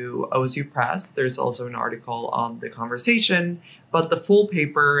to OSU Press. There's also an article on The Conversation, but the full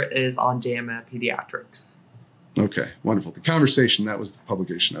paper is on JAMA Pediatrics. Okay, wonderful. The Conversation, that was the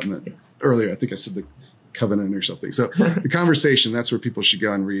publication. Earlier, I think I said the Covenant or something. So The Conversation, that's where people should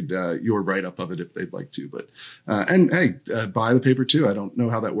go and read your write-up of it if they'd like to. But and hey, buy the paper too. I don't know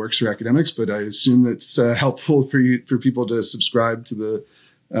how that works for academics, but I assume that's helpful for people to subscribe to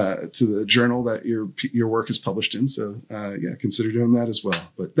the journal that your work is published in. So yeah, consider doing that as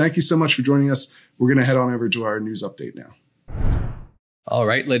well. But thank you so much for joining us. We're going to head on over to our news update now. All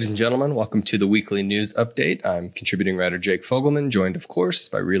right, ladies and gentlemen, welcome to the weekly news update. I'm contributing writer Jake Fogelman, joined, of course,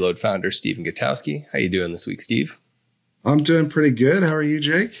 by Reload founder Stephen Gutowski. How you doing this week, Steve? I'm doing pretty good. How are you,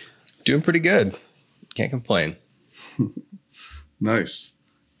 Jake? Doing pretty good. Can't complain. Nice.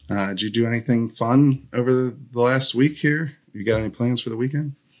 Did you do anything fun over the last week here? You got any plans for the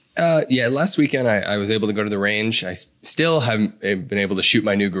weekend? Yeah, last weekend I was able to go to the range. I still haven't been able to shoot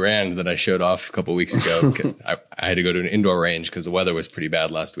my new Garand that I showed off a couple of weeks ago. I had to go to an indoor range because the weather was pretty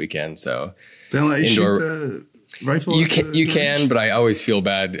bad last weekend. So don't let you shoot the rifle. You can, but I always feel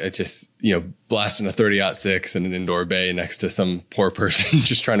bad at just blasting a 30-06 in an indoor bay next to some poor person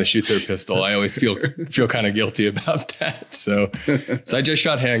just trying to shoot their pistol. I always feel kind of guilty about that. So I just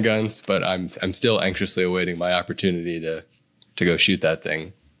shot handguns, but I'm still anxiously awaiting my opportunity to go shoot that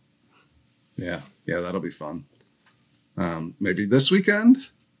thing. Yeah, that'll be fun. Maybe this weekend?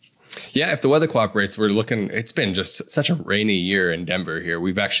 Yeah, if the weather cooperates, we're looking. It's been just such a rainy year in Denver here.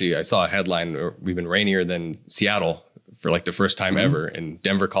 I saw a headline, we've been rainier than Seattle for like the first time ever in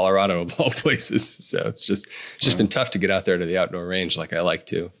Denver, Colorado, of all places. So it's just been tough to get out there to the outdoor range like I like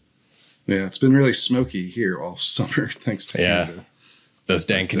to. Yeah, it's been really smoky here all summer, thanks to Canada. Those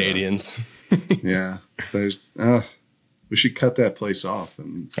dang Canadians. Yeah, we should cut that place off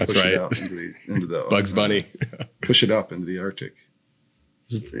and push it out into the Bugs Bunny. Push it up into the Arctic.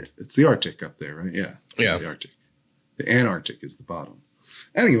 It's the Arctic up there, right? Yeah. The Arctic. The Antarctic is the bottom.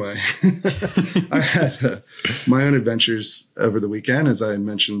 Anyway, I had my own adventures over the weekend, as I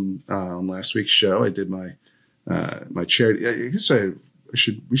mentioned on last week's show. I did my charity. I guess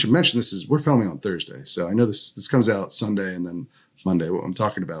we should mention we're filming on Thursday, so I know this comes out Sunday and then Monday. What I'm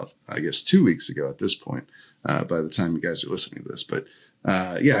talking about, I guess 2 weeks ago at this point, by the time you guys are listening to this. But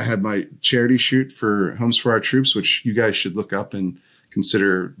I had my charity shoot for Homes for Our Troops, which you guys should look up and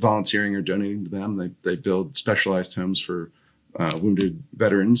consider volunteering or donating to them. They build specialized homes for wounded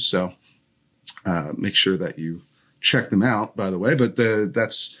veterans. So make sure that you check them out, by the way. But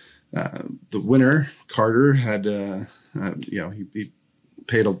that's the winner, Carter, had, he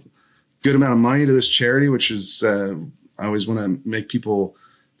paid a good amount of money to this charity, which is, I always want to make people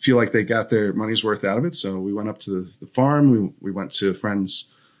feel like they got their money's worth out of it. So we went up to the farm. We went to a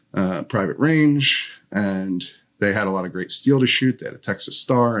friend's private range, and they had a lot of great steel to shoot. They had a Texas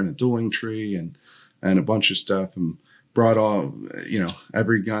Star and a dueling tree and a bunch of stuff, and brought all,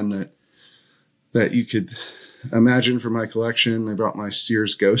 every gun that you could imagine for my collection. I brought my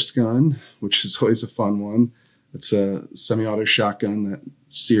Sears Ghost gun, which is always a fun one. It's a semi-auto shotgun that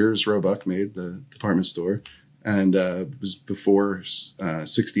Sears Roebuck made, the department store. And it was before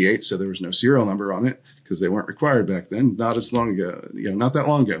 68, so there was no serial number on it because they weren't required back then. Not as long ago, not that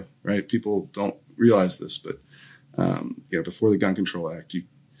long ago, right? People don't realize this, but before the Gun Control Act,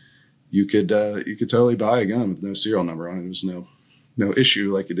 you could totally buy a gun with no serial number on it. There was no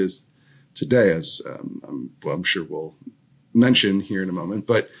issue like it is today, as I'm sure we'll mention here in a moment.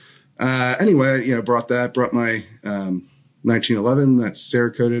 But anyway, brought my 1911 that's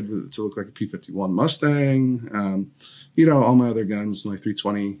Cerakoted to look like a P-51 Mustang. All my other guns, like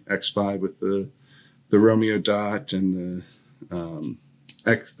 320 X5 with the Romeo dot and the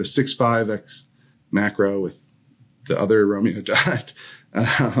 6.5 X macro with the other Romeo dot.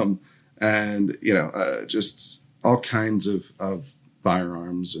 Just all kinds of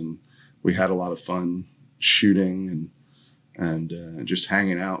firearms. And we had a lot of fun shooting and just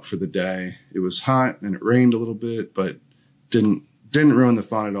hanging out for the day. It was hot and it rained a little bit, but didn't ruin the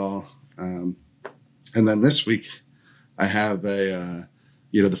fun at all. And then this week I have the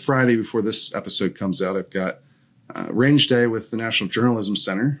Friday before this episode comes out, I've got range day with the National Journalism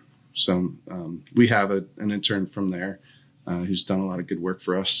Center. So we have an intern from there who's done a lot of good work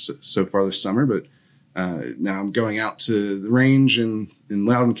for us so far this summer. But now I'm going out to the range in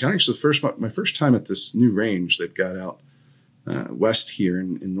Loudoun County. So my first time at this new range they've got out west here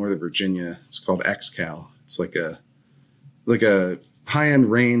in Northern Virginia. It's called XCal. It's like a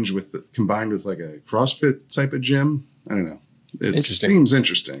high-end range combined with like a CrossFit type of gym. I don't know. It seems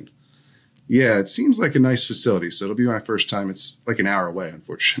interesting. Yeah, it seems like a nice facility. So it'll be my first time. It's like an hour away,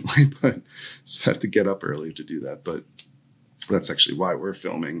 unfortunately, but so I have to get up early to do that. But that's actually why we're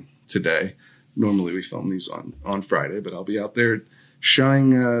filming today. Normally we film these on Friday, but I'll be out there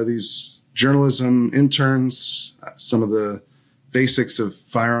showing these journalism interns some of the basics of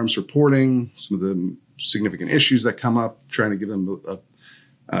firearms reporting, some of the significant issues that come up, trying to give them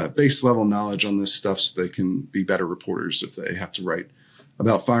a base level knowledge on this stuff so they can be better reporters if they have to write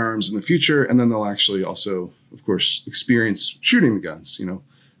about firearms in the future. And then they'll actually also, of course, experience shooting the guns.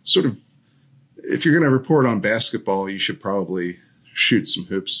 Sort of, if you're going to report on basketball, you should probably shoot some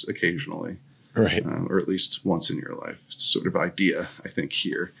hoops occasionally. Right. Or at least once in your life. It's sort of idea, I think,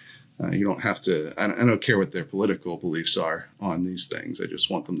 here. You don't have to, I don't care what their political beliefs are on these things. I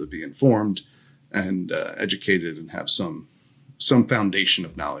just want them to be informed and educated and have some foundation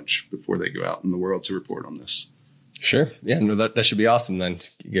of knowledge before they go out in the world to report on this. Sure. Yeah, no, that should be awesome then,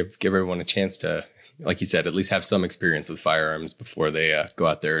 to give everyone a chance to, like you said, at least have some experience with firearms before they go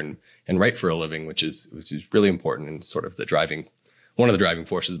out there and write for a living, which is really important and sort of one of the driving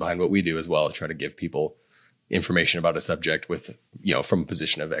forces behind what we do as well, to try to give people information about a subject with, from a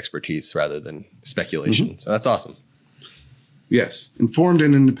position of expertise rather than speculation. Mm-hmm. So that's awesome. Yes. Informed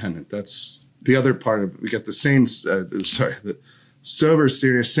and independent. That's the other part of it. We got the the sober,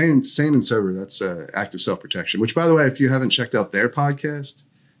 serious, sane and sober. That's active self-protection, which, by the way, if you haven't checked out their podcast,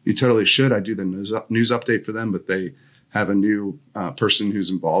 you totally should. I do the news update for them, but they have a new person who's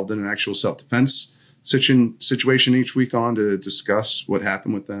involved in an actual self-defense situation each week on to discuss what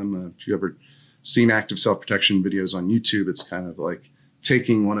happened with them. If you ever seen active self-protection videos on YouTube, it's kind of like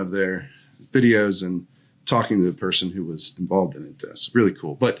taking one of their videos and talking to the person who was involved in it. That's really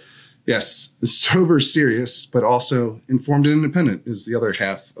cool. But yes, sober, serious, but also informed and independent is the other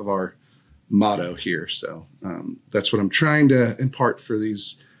half of our motto here. So that's what I'm trying to impart for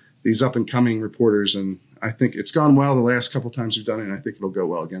these up and coming reporters. And I think it's gone well the last couple of times we've done it. And I think it'll go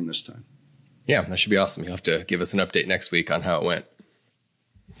well again this time. Yeah, that should be awesome. You'll have to give us an update next week on how it went.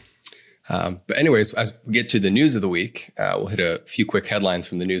 But anyways, as we get to the news of the week, we'll hit a few quick headlines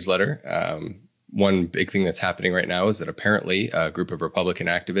from the newsletter. One big thing that's happening right now is that apparently a group of Republican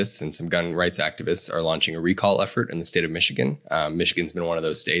activists and some gun rights activists are launching a recall effort in the state of Michigan. Michigan's been one of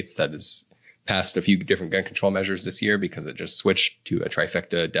those states that has passed a few different gun control measures this year because it just switched to a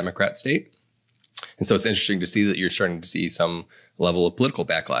trifecta Democrat state. And so it's interesting to see that you're starting to see some level of political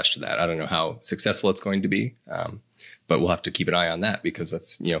backlash to that. I don't know how successful it's going to be, but we'll have to keep an eye on that because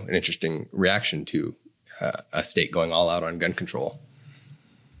that's, you know, an interesting reaction to a state going all out on gun control.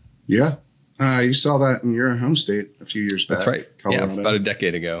 Yeah. You saw that in your home state a few years back. That's right. Colorado. Yeah, about a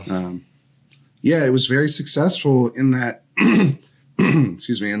decade ago. Yeah, it was very successful in that,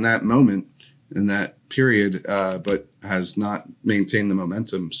 excuse me, in that moment, in that period, but has not maintained the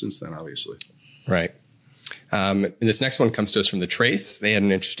momentum since then, obviously. Right. And this next one comes to us from The Trace. They had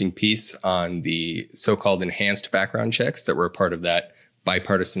an interesting piece on the so-called enhanced background checks that were a part of that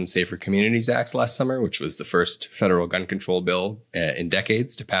Bipartisan Safer Communities Act last summer, which was the first federal gun control bill in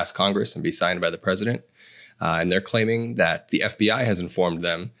decades to pass Congress and be signed by the president. And they're claiming that the FBI has informed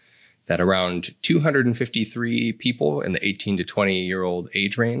them that around 253 people in the 18 to 20-year-old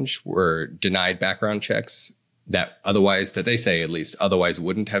age range were denied background checks that they say at least, otherwise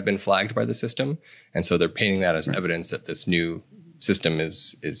wouldn't have been flagged by the system. And so they're painting that as evidence that this new system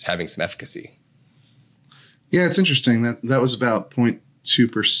is having some efficacy. Yeah, it's interesting that was about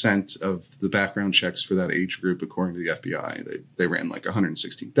 0.2% of the background checks for that age group, according to the FBI. They ran like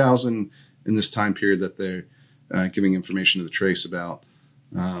 116,000 in this time period that they're giving information to The Trace about.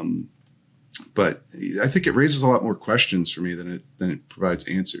 But I think it raises a lot more questions for me than it provides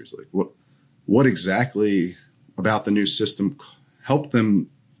answers. Like what exactly about the new system helped them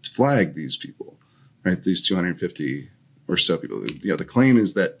flag these people, right? These 250 or so people. You know, the claim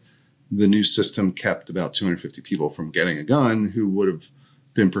is that the new system kept about 250 people from getting a gun who would have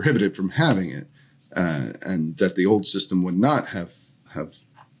been prohibited from having it, and that the old system would not have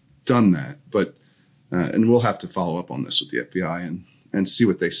done that. But and we'll have to follow up on this with the FBI and see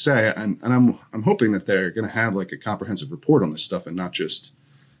what they say. And I'm hoping that they're going to have like a comprehensive report on this stuff and not just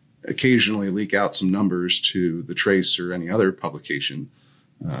occasionally leak out some numbers to The Trace or any other publication,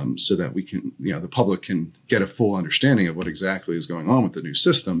 so that we can, you know, the public can get a full understanding of what exactly is going on with the new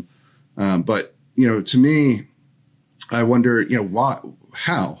system. But, you know, to me, I wonder, you know,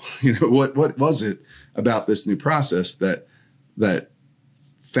 how, you know, what was it about this new process that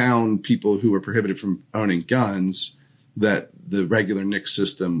found people who were prohibited from owning guns that the regular NICS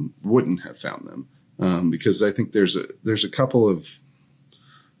system wouldn't have found them? Because I think there's a couple of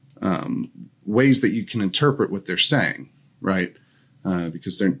ways that you can interpret what they're saying, right?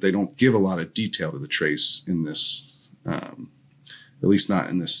 Because they don't give a lot of detail to The Trace in this, at least not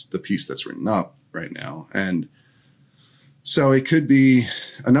in the piece that's written up right now. And so it could be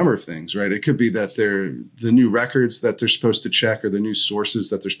a number of things, right? It could be that the new records that they're supposed to check or the new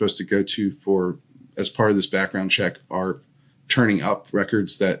sources that they're supposed to go to for as part of this background check are turning up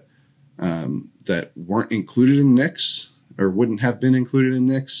records that weren't included in NICS or wouldn't have been included in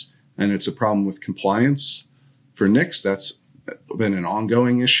NICS. And it's a problem with compliance for NICS. That's been an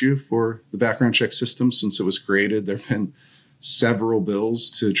ongoing issue for the background check system since it was created. There have been several bills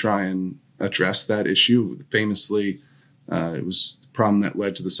to try and address that issue. Famously, it was the problem that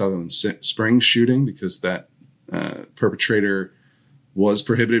led to the Sutherland Springs shooting because that perpetrator was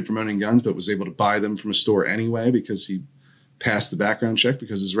prohibited from owning guns, but was able to buy them from a store anyway because he passed the background check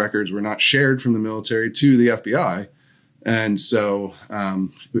because his records were not shared from the military to the FBI. And so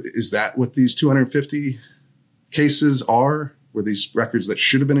is that what these 250 cases are? Were these records that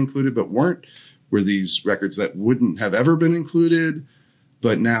should have been included but weren't? Were these records that wouldn't have ever been included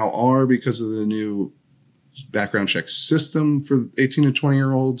but now are because of the new background check system for 18 to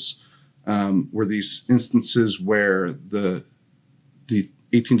 20-year-olds? Were these instances where the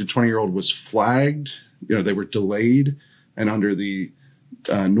 18 to 20-year-old was flagged? You know, they were delayed, and under the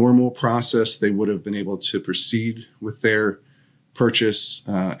normal process, they would have been able to proceed with their purchase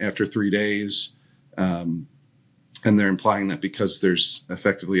after 3 days. And they're implying that because there's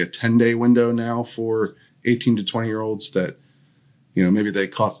effectively a 10-day window now for 18 to 20-year-olds that, you know, maybe they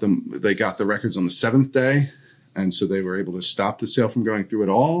got the records on the 7th day. And so they were able to stop the sale from going through at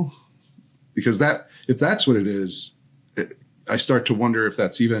all. Because if that's what it is, I start to wonder if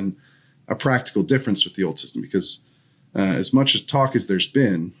that's even a practical difference with the old system, because as much as talk as there's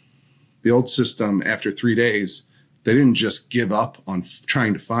been, the old system, after 3 days, they didn't just give up on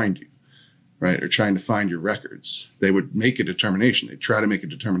trying to find you, right? Or trying to find your records. They would make a determination. They'd try to make a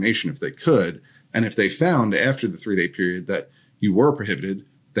determination if they could. And if they found after the 3-day period that you were prohibited,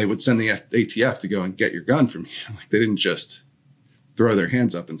 they would send the ATF to go and get your gun from you. Like, they didn't just throw their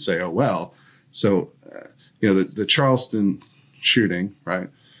hands up and say, oh, well. So, the Charleston shooting, right,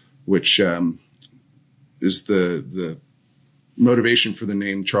 which is the motivation for the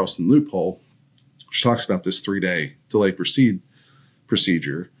name Charleston loophole, which talks about this 3-day delay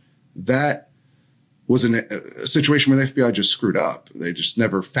procedure. That was a situation where the FBI just screwed up. They just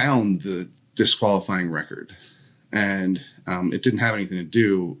never found the disqualifying record. And it didn't have anything to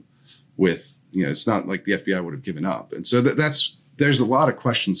do with, it's not like the FBI would have given up. And so there's a lot of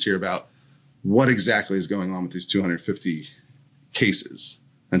questions here about what exactly is going on with these 250 cases.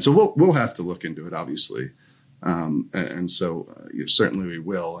 And so we'll have to look into it, obviously. Certainly we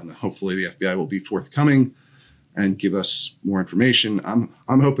will. And hopefully the FBI will be forthcoming and give us more information. I'm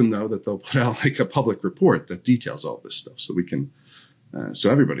hoping, though, that they'll put out like a public report that details all this stuff so we can,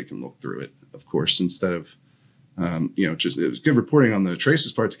 so everybody can look through it, of course, instead of, just it was good reporting on the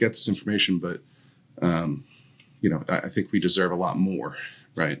Trace's part to get this information, but, I think we deserve a lot more,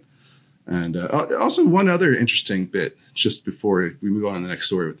 right? And also one other interesting bit, just before we move on to the next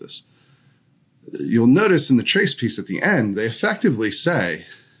story with this, you'll notice in the Trace piece at the end, they effectively say,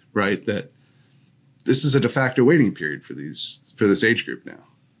 right, that this is a de facto waiting period for this age group now,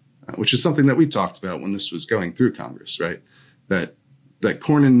 which is something that we talked about when this was going through Congress, right? That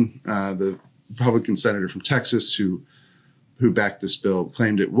Cornyn, the Republican senator from Texas who backed this bill,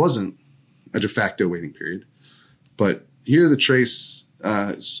 claimed it wasn't a de facto waiting period. But here the Trace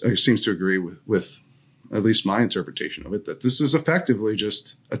seems to agree with at least my interpretation of it, that this is effectively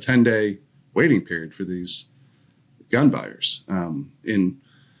just a 10-day waiting period for these gun buyers.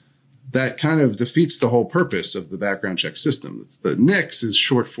 That kind of defeats the whole purpose of the background check system. The NICS is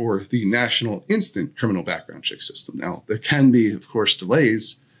short for the National Instant Criminal Background Check System. Now, there can be, of course,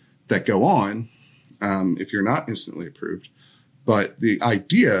 delays that go on if you're not instantly approved. But the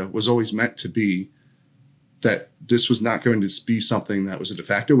idea was always meant to be that this was not going to be something that was a de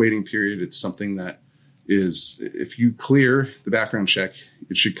facto waiting period. It's something that is, if you clear the background check,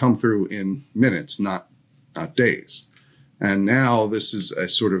 it should come through in minutes, not days. And now this is a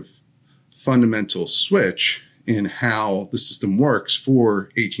sort of fundamental switch in how the system works for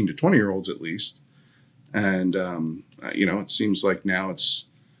 18 to 20-year-olds at least. And, it seems like now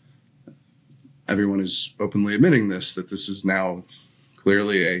everyone is openly admitting that this is now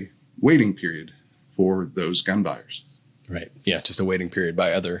clearly a waiting period for those gun buyers. Right. Yeah. Just a waiting period by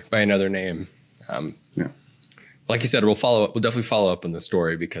another name. Yeah. Like you said, we'll definitely follow up on the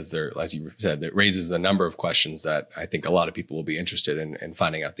story because as you said, it raises a number of questions that I think a lot of people will be interested in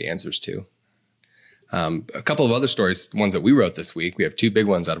finding out the answers to. A couple of other stories, ones that we wrote this week. We have 2 big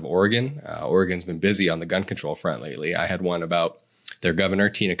ones out of Oregon. Oregon's been busy on the gun control front lately. I had one about their governor,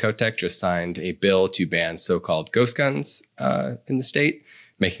 Tina Kotek, just signed a bill to ban so-called ghost guns in the state,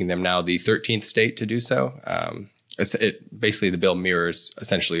 making them now the 13th state to do so. Basically, the bill mirrors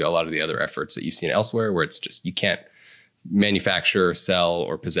essentially a lot of the other efforts that you've seen elsewhere, where it's just you can't manufacture, sell,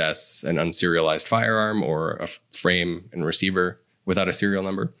 or possess an unserialized firearm or a frame and receiver without a serial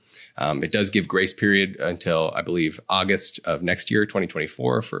number. It does give grace period until, I believe, August of next year,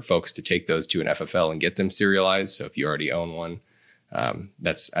 2024, for folks to take those to an FFL and get them serialized. So if you already own one,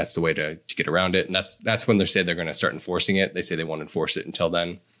 that's the way to get around it. And that's when they say they're going to start enforcing it. They say they won't enforce it until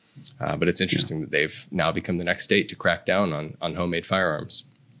then. But it's interesting that they've now become the next state to crack down on homemade firearms.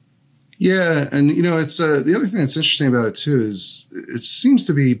 Yeah. And, it's the other thing that's interesting about it, too, is it seems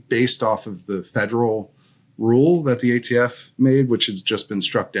to be based off of the federal rule that the ATF made, which has just been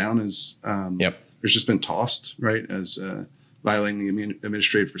struck down as there's just been tossed, right, as violating the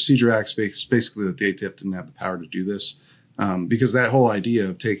Administrative Procedure Act, basically that the ATF didn't have the power to do this. Because that whole idea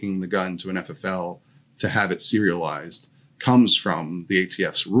of taking the gun to an FFL to have it serialized comes from the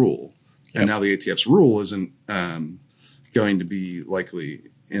ATF's rule. Yep. And now the ATF's rule isn't going to be likely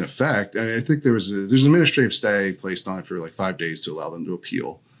in effect. I think there's an administrative stay placed on it for like 5 days to allow them to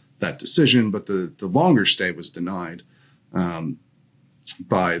appeal that decision. But the longer stay was denied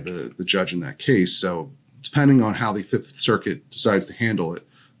by the judge in that case. So depending on how the Fifth Circuit decides to handle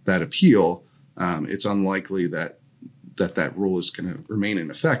that appeal, it's unlikely that rule is going to remain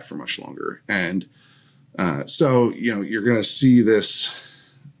in effect for much longer. And so, you're going to see this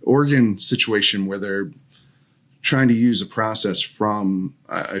Oregon situation where they're trying to use a process from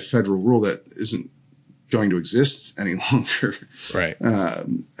a federal rule that isn't going to exist any longer. Right.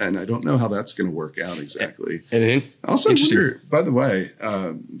 And I don't know how that's going to work out exactly. And also, I wonder, by the way,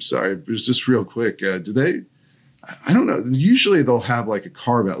 sorry, it was just real quick. Do they, I don't know. Usually they'll have like a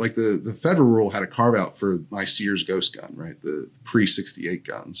carve out, like the federal rule had a carve out for my Sears Ghost gun, right? The pre-68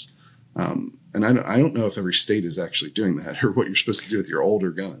 guns. And I don't know if every state is actually doing that or what you're supposed to do with your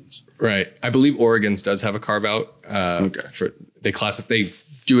older guns. Right. I believe Oregon's does have a carve out. Okay. They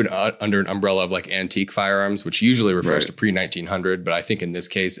do it under an umbrella of like antique firearms, which usually refers Right. to pre-1900. But I think in this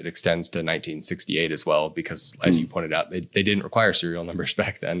case, it extends to 1968 as well, because as you pointed out, they didn't require serial numbers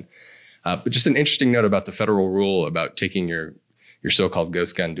back then. But just an interesting note about the federal rule about taking your so-called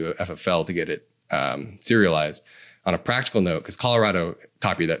ghost gun to a FFL to get it serialized. On a practical note, because Colorado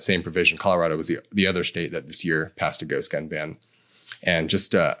copied that same provision. Colorado was the other state that this year passed a ghost gun ban. And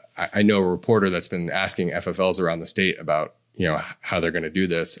just I know a reporter that's been asking FFLs around the state about, how they're going to do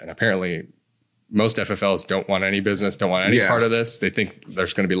this. And apparently most FFLs don't want any business, don't want any part of this. They think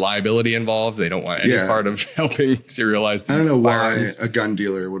there's going to be liability involved. They don't want any part of helping serialize these I don't know firearms. why a gun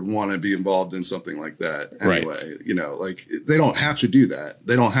dealer would want to be involved in something like that anyway. Right. Like they don't have to do that.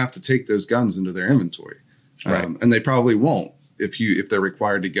 They don't have to take those guns into their inventory. Right. And they probably won't if they're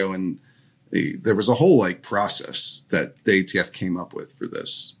required to go in. There was a whole like process that the ATF came up with for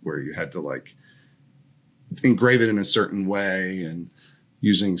this, where you had to like engrave it in a certain way and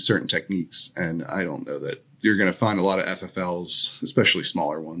using certain techniques. And I don't know that you're going to find a lot of FFLs, especially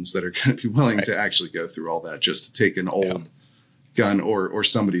smaller ones, that are going to be willing to actually go through all that just to take an old gun or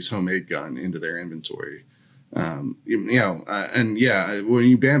somebody's homemade gun into their inventory. When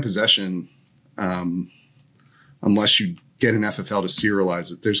you ban possession, unless you get an FFL to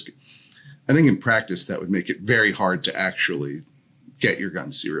serialize it, I think in practice that would make it very hard to actually get your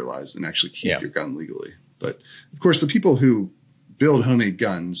gun serialized and actually keep your gun legally. But of course, the people who build homemade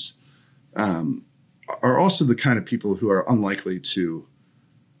guns are also the kind of people who are unlikely to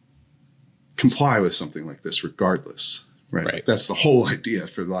comply with something like this regardless, right? Like that's the whole idea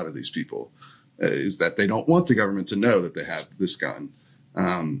for a lot of these people, is that they don't want the government to know that they have this gun,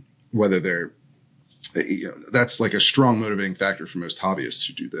 whether they're, that's like a strong motivating factor for most hobbyists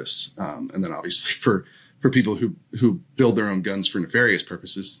who do this. And then obviously for people who build their own guns for nefarious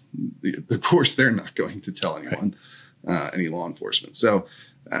purposes, of course, they're not going to tell anyone, any law enforcement. So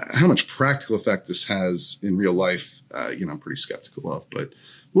how much practical effect this has in real life, I'm pretty skeptical of. But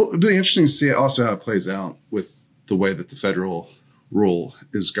it'll be interesting to see also how it plays out with the way that the federal rule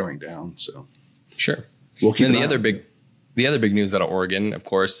is going down. So sure. We'll keep and then the other big news out of Oregon, of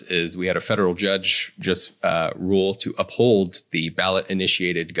course, is we had a federal judge just rule to uphold the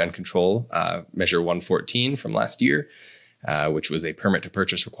ballot-initiated gun control Measure 114 from last year, which was a permit to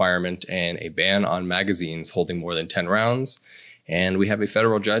purchase requirement and a ban on magazines holding more than 10 rounds. And we have a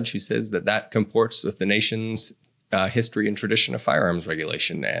federal judge who says that comports with the nation's history and tradition of firearms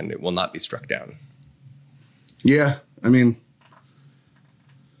regulation, and it will not be struck down. Yeah, I mean,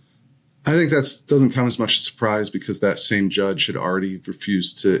 I think that doesn't come as much a surprise because that same judge had already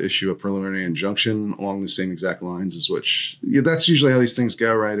refused to issue a preliminary injunction along the same exact lines as that's usually how these things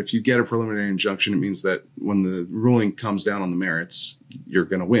go, right? If you get a preliminary injunction, it means that when the ruling comes down on the merits, you're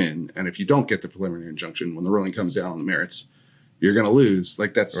going to win. And if you don't get the preliminary injunction, when the ruling comes down on the merits, you're going to lose.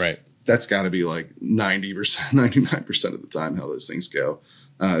 Like that's got to be like 90%, 99% of the time how those things go.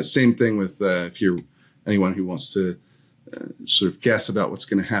 Same thing with if you're anyone who wants to sort of guess about what's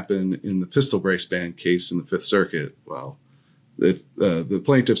going to happen in the pistol brace ban case in the Fifth Circuit. Well, the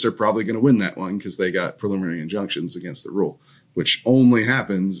plaintiffs are probably going to win that one because they got preliminary injunctions against the rule, which only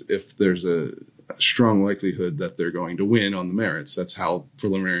happens if there's a strong likelihood that they're going to win on the merits. That's how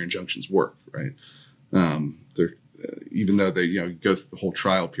preliminary injunctions work, right? Even though they go through the whole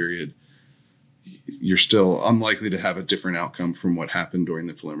trial period, you're still unlikely to have a different outcome from what happened during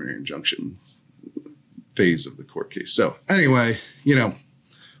the preliminary injunction phase of the court case. So anyway,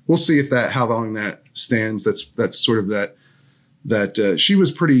 we'll see how long that stands. That's sort of that she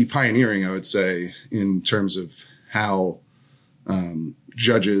was pretty pioneering, I would say, in terms of how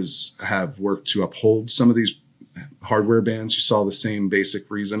judges have worked to uphold some of these hardware bans. You saw the same basic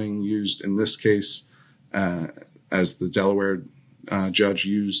reasoning used in this case as the Delaware judge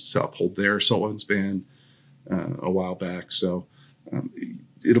used to uphold their assault weapons ban a while back. So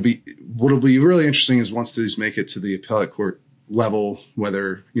what'll be really interesting is once these make it to the appellate court level,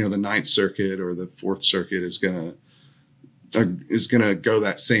 whether the Ninth Circuit or the Fourth Circuit is gonna go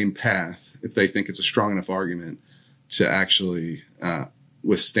that same path if they think it's a strong enough argument to actually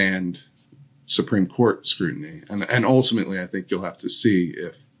withstand Supreme Court scrutiny. And ultimately, I think you'll have to see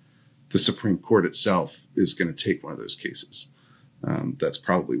if the Supreme Court itself is going to take one of those cases. That's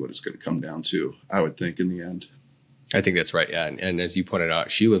probably what it's going to come down to, I would think, in the end. I think that's right. Yeah. And as you pointed out,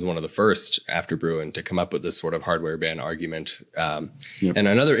 she was one of the first after Bruin to come up with this sort of hardware ban argument. Yep. And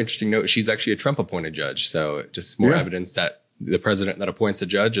another interesting note, she's actually a Trump appointed judge. So just more evidence that the president that appoints a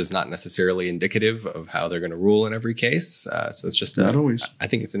judge is not necessarily indicative of how they're going to rule in every case. So it's just not always. I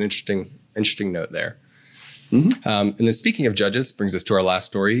think it's an interesting note there. Mm-hmm. And then speaking of judges, brings us to our last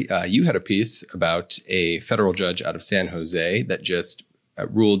story. You had a piece about a federal judge out of San Jose that just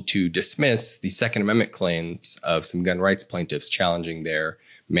ruled to dismiss the Second Amendment claims of some gun rights plaintiffs challenging their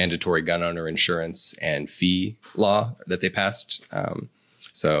mandatory gun owner insurance and fee law that they passed.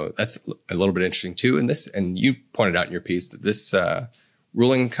 So that's a little bit interesting too. And you pointed out in your piece that this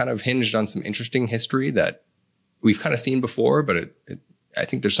ruling kind of hinged on some interesting history that we've kind of seen before, but I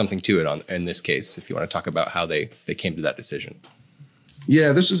think there's something to it in this case, if you want to talk about how they came to that decision.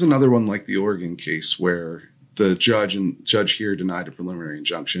 Yeah, this is another one like the Oregon case where the judge here denied a preliminary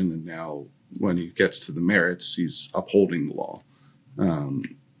injunction, and now when he gets to the merits, he's upholding the law.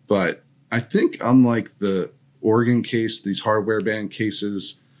 But I think unlike the Oregon case, these hardware ban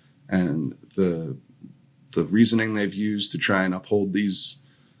cases, and the reasoning they've used to try and uphold these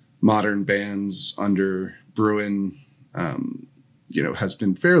modern bans under Bruin, has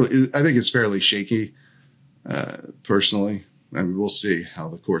been I think it's fairly shaky, personally. I mean, we'll see how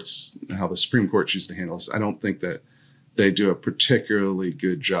the Supreme Court chooses to handle this. I don't think that they do a particularly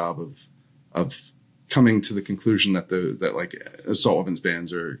good job of coming to the conclusion that like assault weapons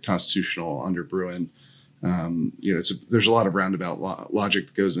bans are constitutional under Bruin. There's a lot of roundabout logic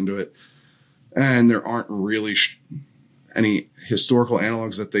that goes into it, and there aren't really any historical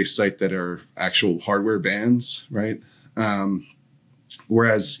analogs that they cite that are actual hardware bans, right?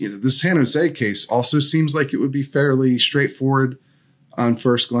 Whereas the San Jose case also seems like it would be fairly straightforward on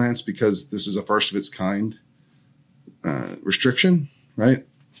first glance because this is a first of its kind restriction, right?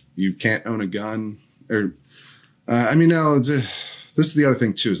 You can't own a gun. This is the other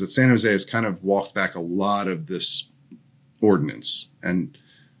thing too, is that San Jose has kind of walked back a lot of this ordinance and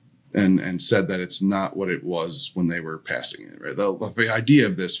said that it's not what it was when they were passing it, right? The idea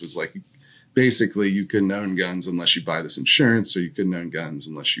of this was like, basically, you couldn't own guns unless you buy this insurance, or you couldn't own guns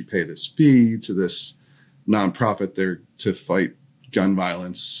unless you pay this fee to this nonprofit there to fight gun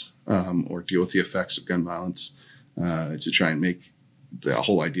violence or deal with the effects of gun violence, to try and make the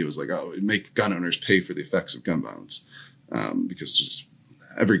whole idea was like, make gun owners pay for the effects of gun violence, because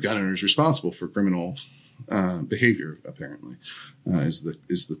every gun owner is responsible for criminal behavior, apparently, is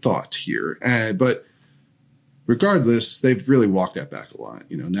the thought here. But regardless, they've really walked that back a lot.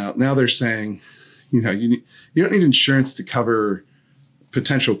 Now they're saying, you don't need insurance to cover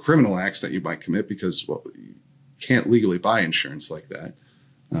potential criminal acts that you might commit because, you can't legally buy insurance like that.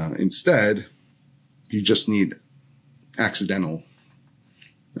 Instead, you just need accidental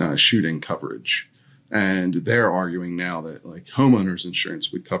shooting coverage. And they're arguing now that like homeowners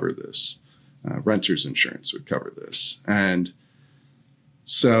insurance would cover this, renters insurance would cover this. And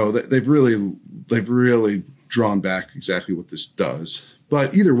so they've really drawn back exactly what this does.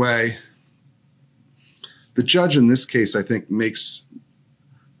 But either way, the judge in this case, I think, makes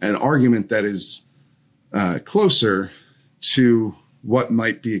an argument that is closer to what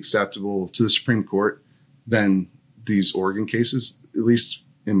might be acceptable to the Supreme Court than these Oregon cases, at least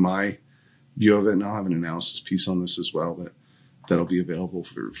in my view of it. And I'll have an analysis piece on this as well that'll be available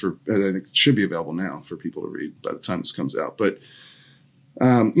for I think it should be available now for people to read by the time this comes out. But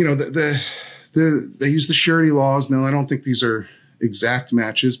they use the surety laws. Now, I don't think these are exact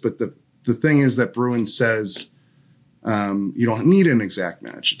matches, but the thing is that Bruin says you don't need an exact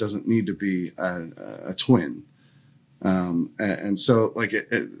match. It doesn't need to be a twin. And so, like,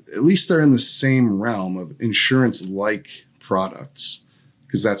 at least they're in the same realm of insurance-like products,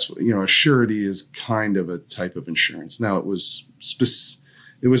 because that's, a surety is kind of a type of insurance. Now, it was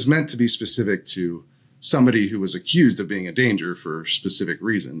meant to be specific to somebody who was accused of being a danger for a specific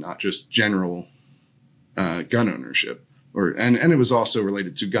reason, not just general gun ownership. And it was also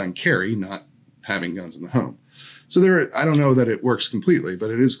related to gun carry, not having guns in the home. So I don't know that it works completely, but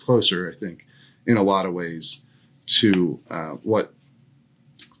it is closer, I think, in a lot of ways to what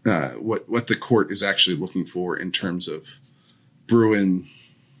the court is actually looking for in terms of Bruin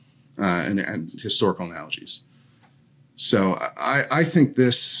and historical analogies. So I think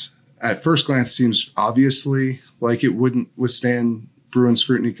this, at first glance, seems obviously like it wouldn't withstand Bruin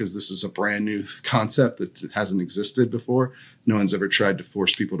scrutiny because this is a brand new concept that hasn't existed before. No one's ever tried to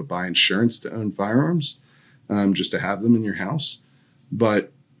force people to buy insurance to own firearms, just to have them in your house,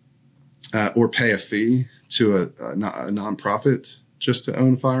 but or pay a fee to a nonprofit just to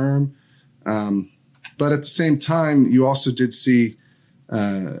own a firearm. But at the same time, you also did see,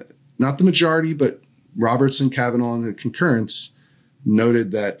 not the majority, but Roberts and Kavanaugh in the concurrence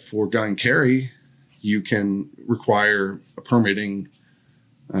noted that for gun carry, you can require a permitting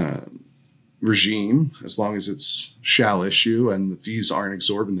regime as long as it's shall issue and the fees aren't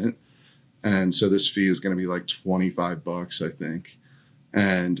exorbitant. And so this fee is going to be like $25, I think.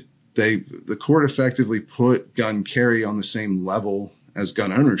 And the court effectively put gun carry on the same level as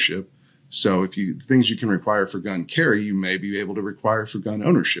gun ownership. So if things you can require for gun carry, you may be able to require for gun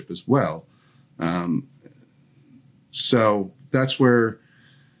ownership as well. So that's where,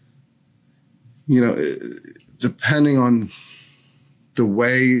 depending on the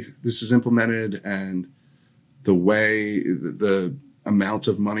way this is implemented and the way the amount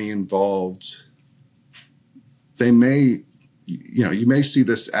of money involved, you may see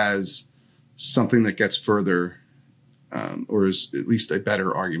this as something that gets further, or is at least a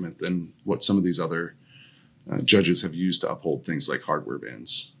better argument than what some of these other judges have used to uphold things like hardware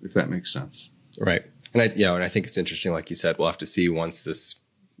bans, if that makes sense. Right. And I think it's interesting, like you said, we'll have to see once this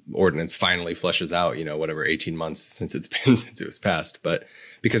ordinance finally fleshes out, 18 months since it was passed. But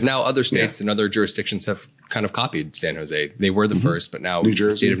because now other states and other jurisdictions have kind of copied San Jose. They were the first, but now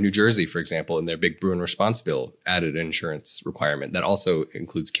the state of New Jersey, for example, in their big Bruin response bill, added an insurance requirement that also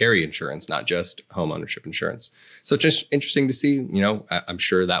includes carry insurance, not just home ownership insurance. So it's just interesting to see, I'm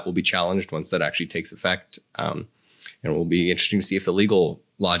sure that will be challenged once that actually takes effect. And it will be interesting to see if the legal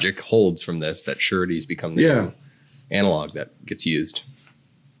logic holds from this, that sureties become the new analog that gets used.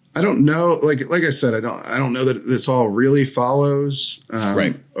 I don't know. Like I said, I don't know that this all really follows,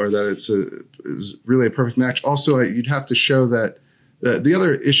 right, or that is really a perfect match. Also, you'd have to show that the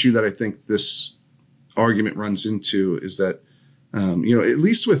other issue that I think this argument runs into is that, at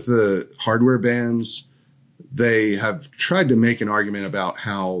least with the hardware bans, they have tried to make an argument about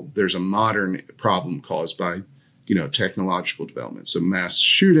how there's a modern problem caused by, technological development. So mass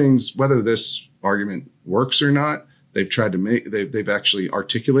shootings, whether this argument works or not, they've tried to they've actually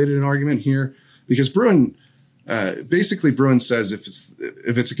articulated an argument here, because Bruin says if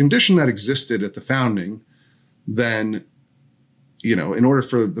it's a condition that existed at the founding, then, in order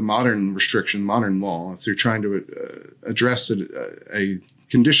for the modern restriction, modern law, if they're trying to address a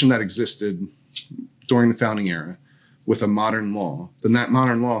condition that existed during the founding era with a modern law, then that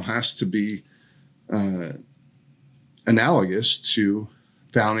modern law has to be analogous to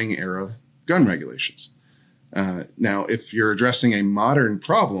founding era gun regulations. Now, if you're addressing a modern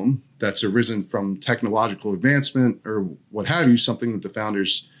problem that's arisen from technological advancement or what have you, something that the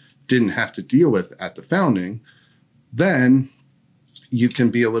founders didn't have to deal with at the founding, then you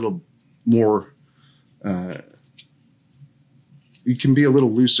can be a little more, you can be a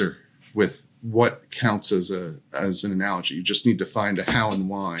little looser with what counts as an analogy. You just need to find a how and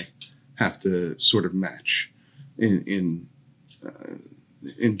why have to sort of match in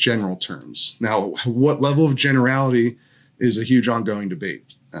general terms. Now, what level of generality is a huge ongoing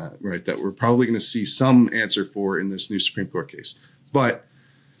debate, right? That we're probably going to see some answer for in this new Supreme Court case. But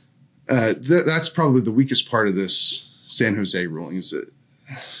that's probably the weakest part of this San Jose ruling, is that,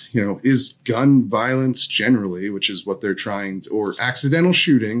 is gun violence generally, which is what they're trying to, or accidental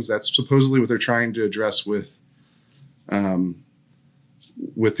shootings, that's supposedly what they're trying to address with the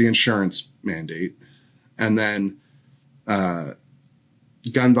insurance mandate. And then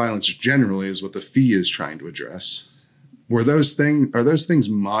gun violence generally is what the fee is trying to address. Are those things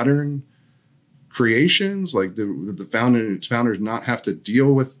modern creations? Like the founders not have to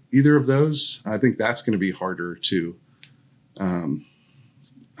deal with either of those? I think that's going to be a harder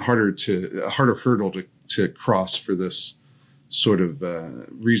hurdle to cross for this sort of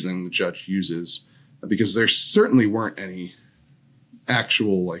reasoning the judge uses, because there certainly weren't any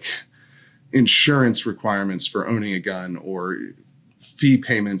actual insurance requirements for owning a gun or fee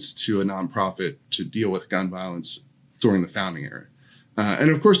payments to a nonprofit to deal with gun violence during the founding era.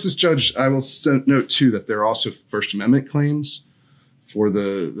 And of course, this judge, I will note too, that there are also First Amendment claims for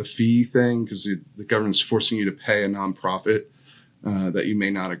the fee thing, because the government's forcing you to pay a nonprofit that you may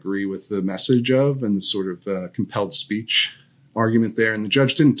not agree with the message of, and the sort of compelled speech argument there. And the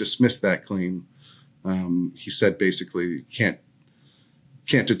judge didn't dismiss that claim. He said basically can't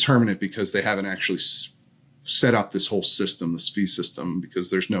determine it because they haven't actually set up this whole system, this fee system, because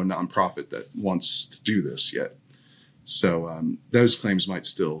there's no nonprofit that wants to do this yet. So those claims might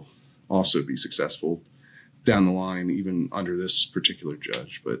still also be successful down the line, even under this particular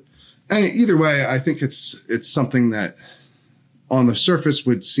judge. But either way, I think it's something that on the surface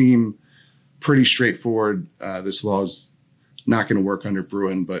would seem pretty straightforward. This law is not going to work under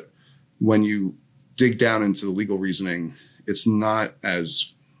Bruin, but when you dig down into the legal reasoning, it's not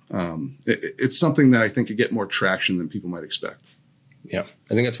as it's something that I think could get more traction than people might expect. Yeah,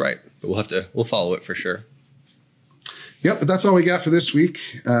 I think that's right. But we'll follow it for sure. Yep, but that's all we got for this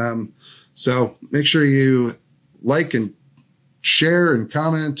week. So make sure you like and share and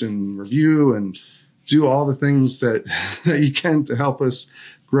comment and review and do all the things that you can to help us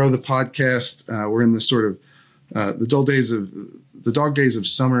grow the podcast. We're in the sort of the dog days of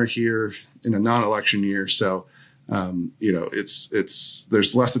summer here in a non-election year. So,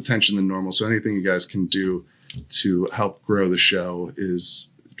 there's less attention than normal. So anything you guys can do to help grow the show is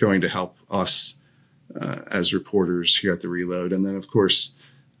going to help us as reporters here at The Reload. And then, of course,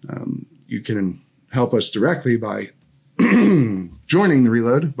 you can help us directly by joining The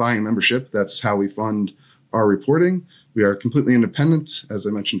Reload, buying a membership. That's how we fund our reporting. We are completely independent, as I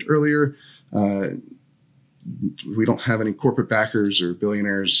mentioned earlier. We don't have any corporate backers or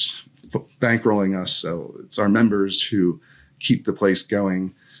billionaires bankrolling us. So it's our members who keep the place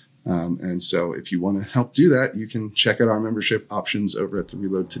going. And so if you want to help do that, you can check out our membership options over at The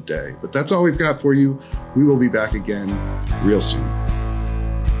Reload today. But that's all we've got for you. We will be back again real soon.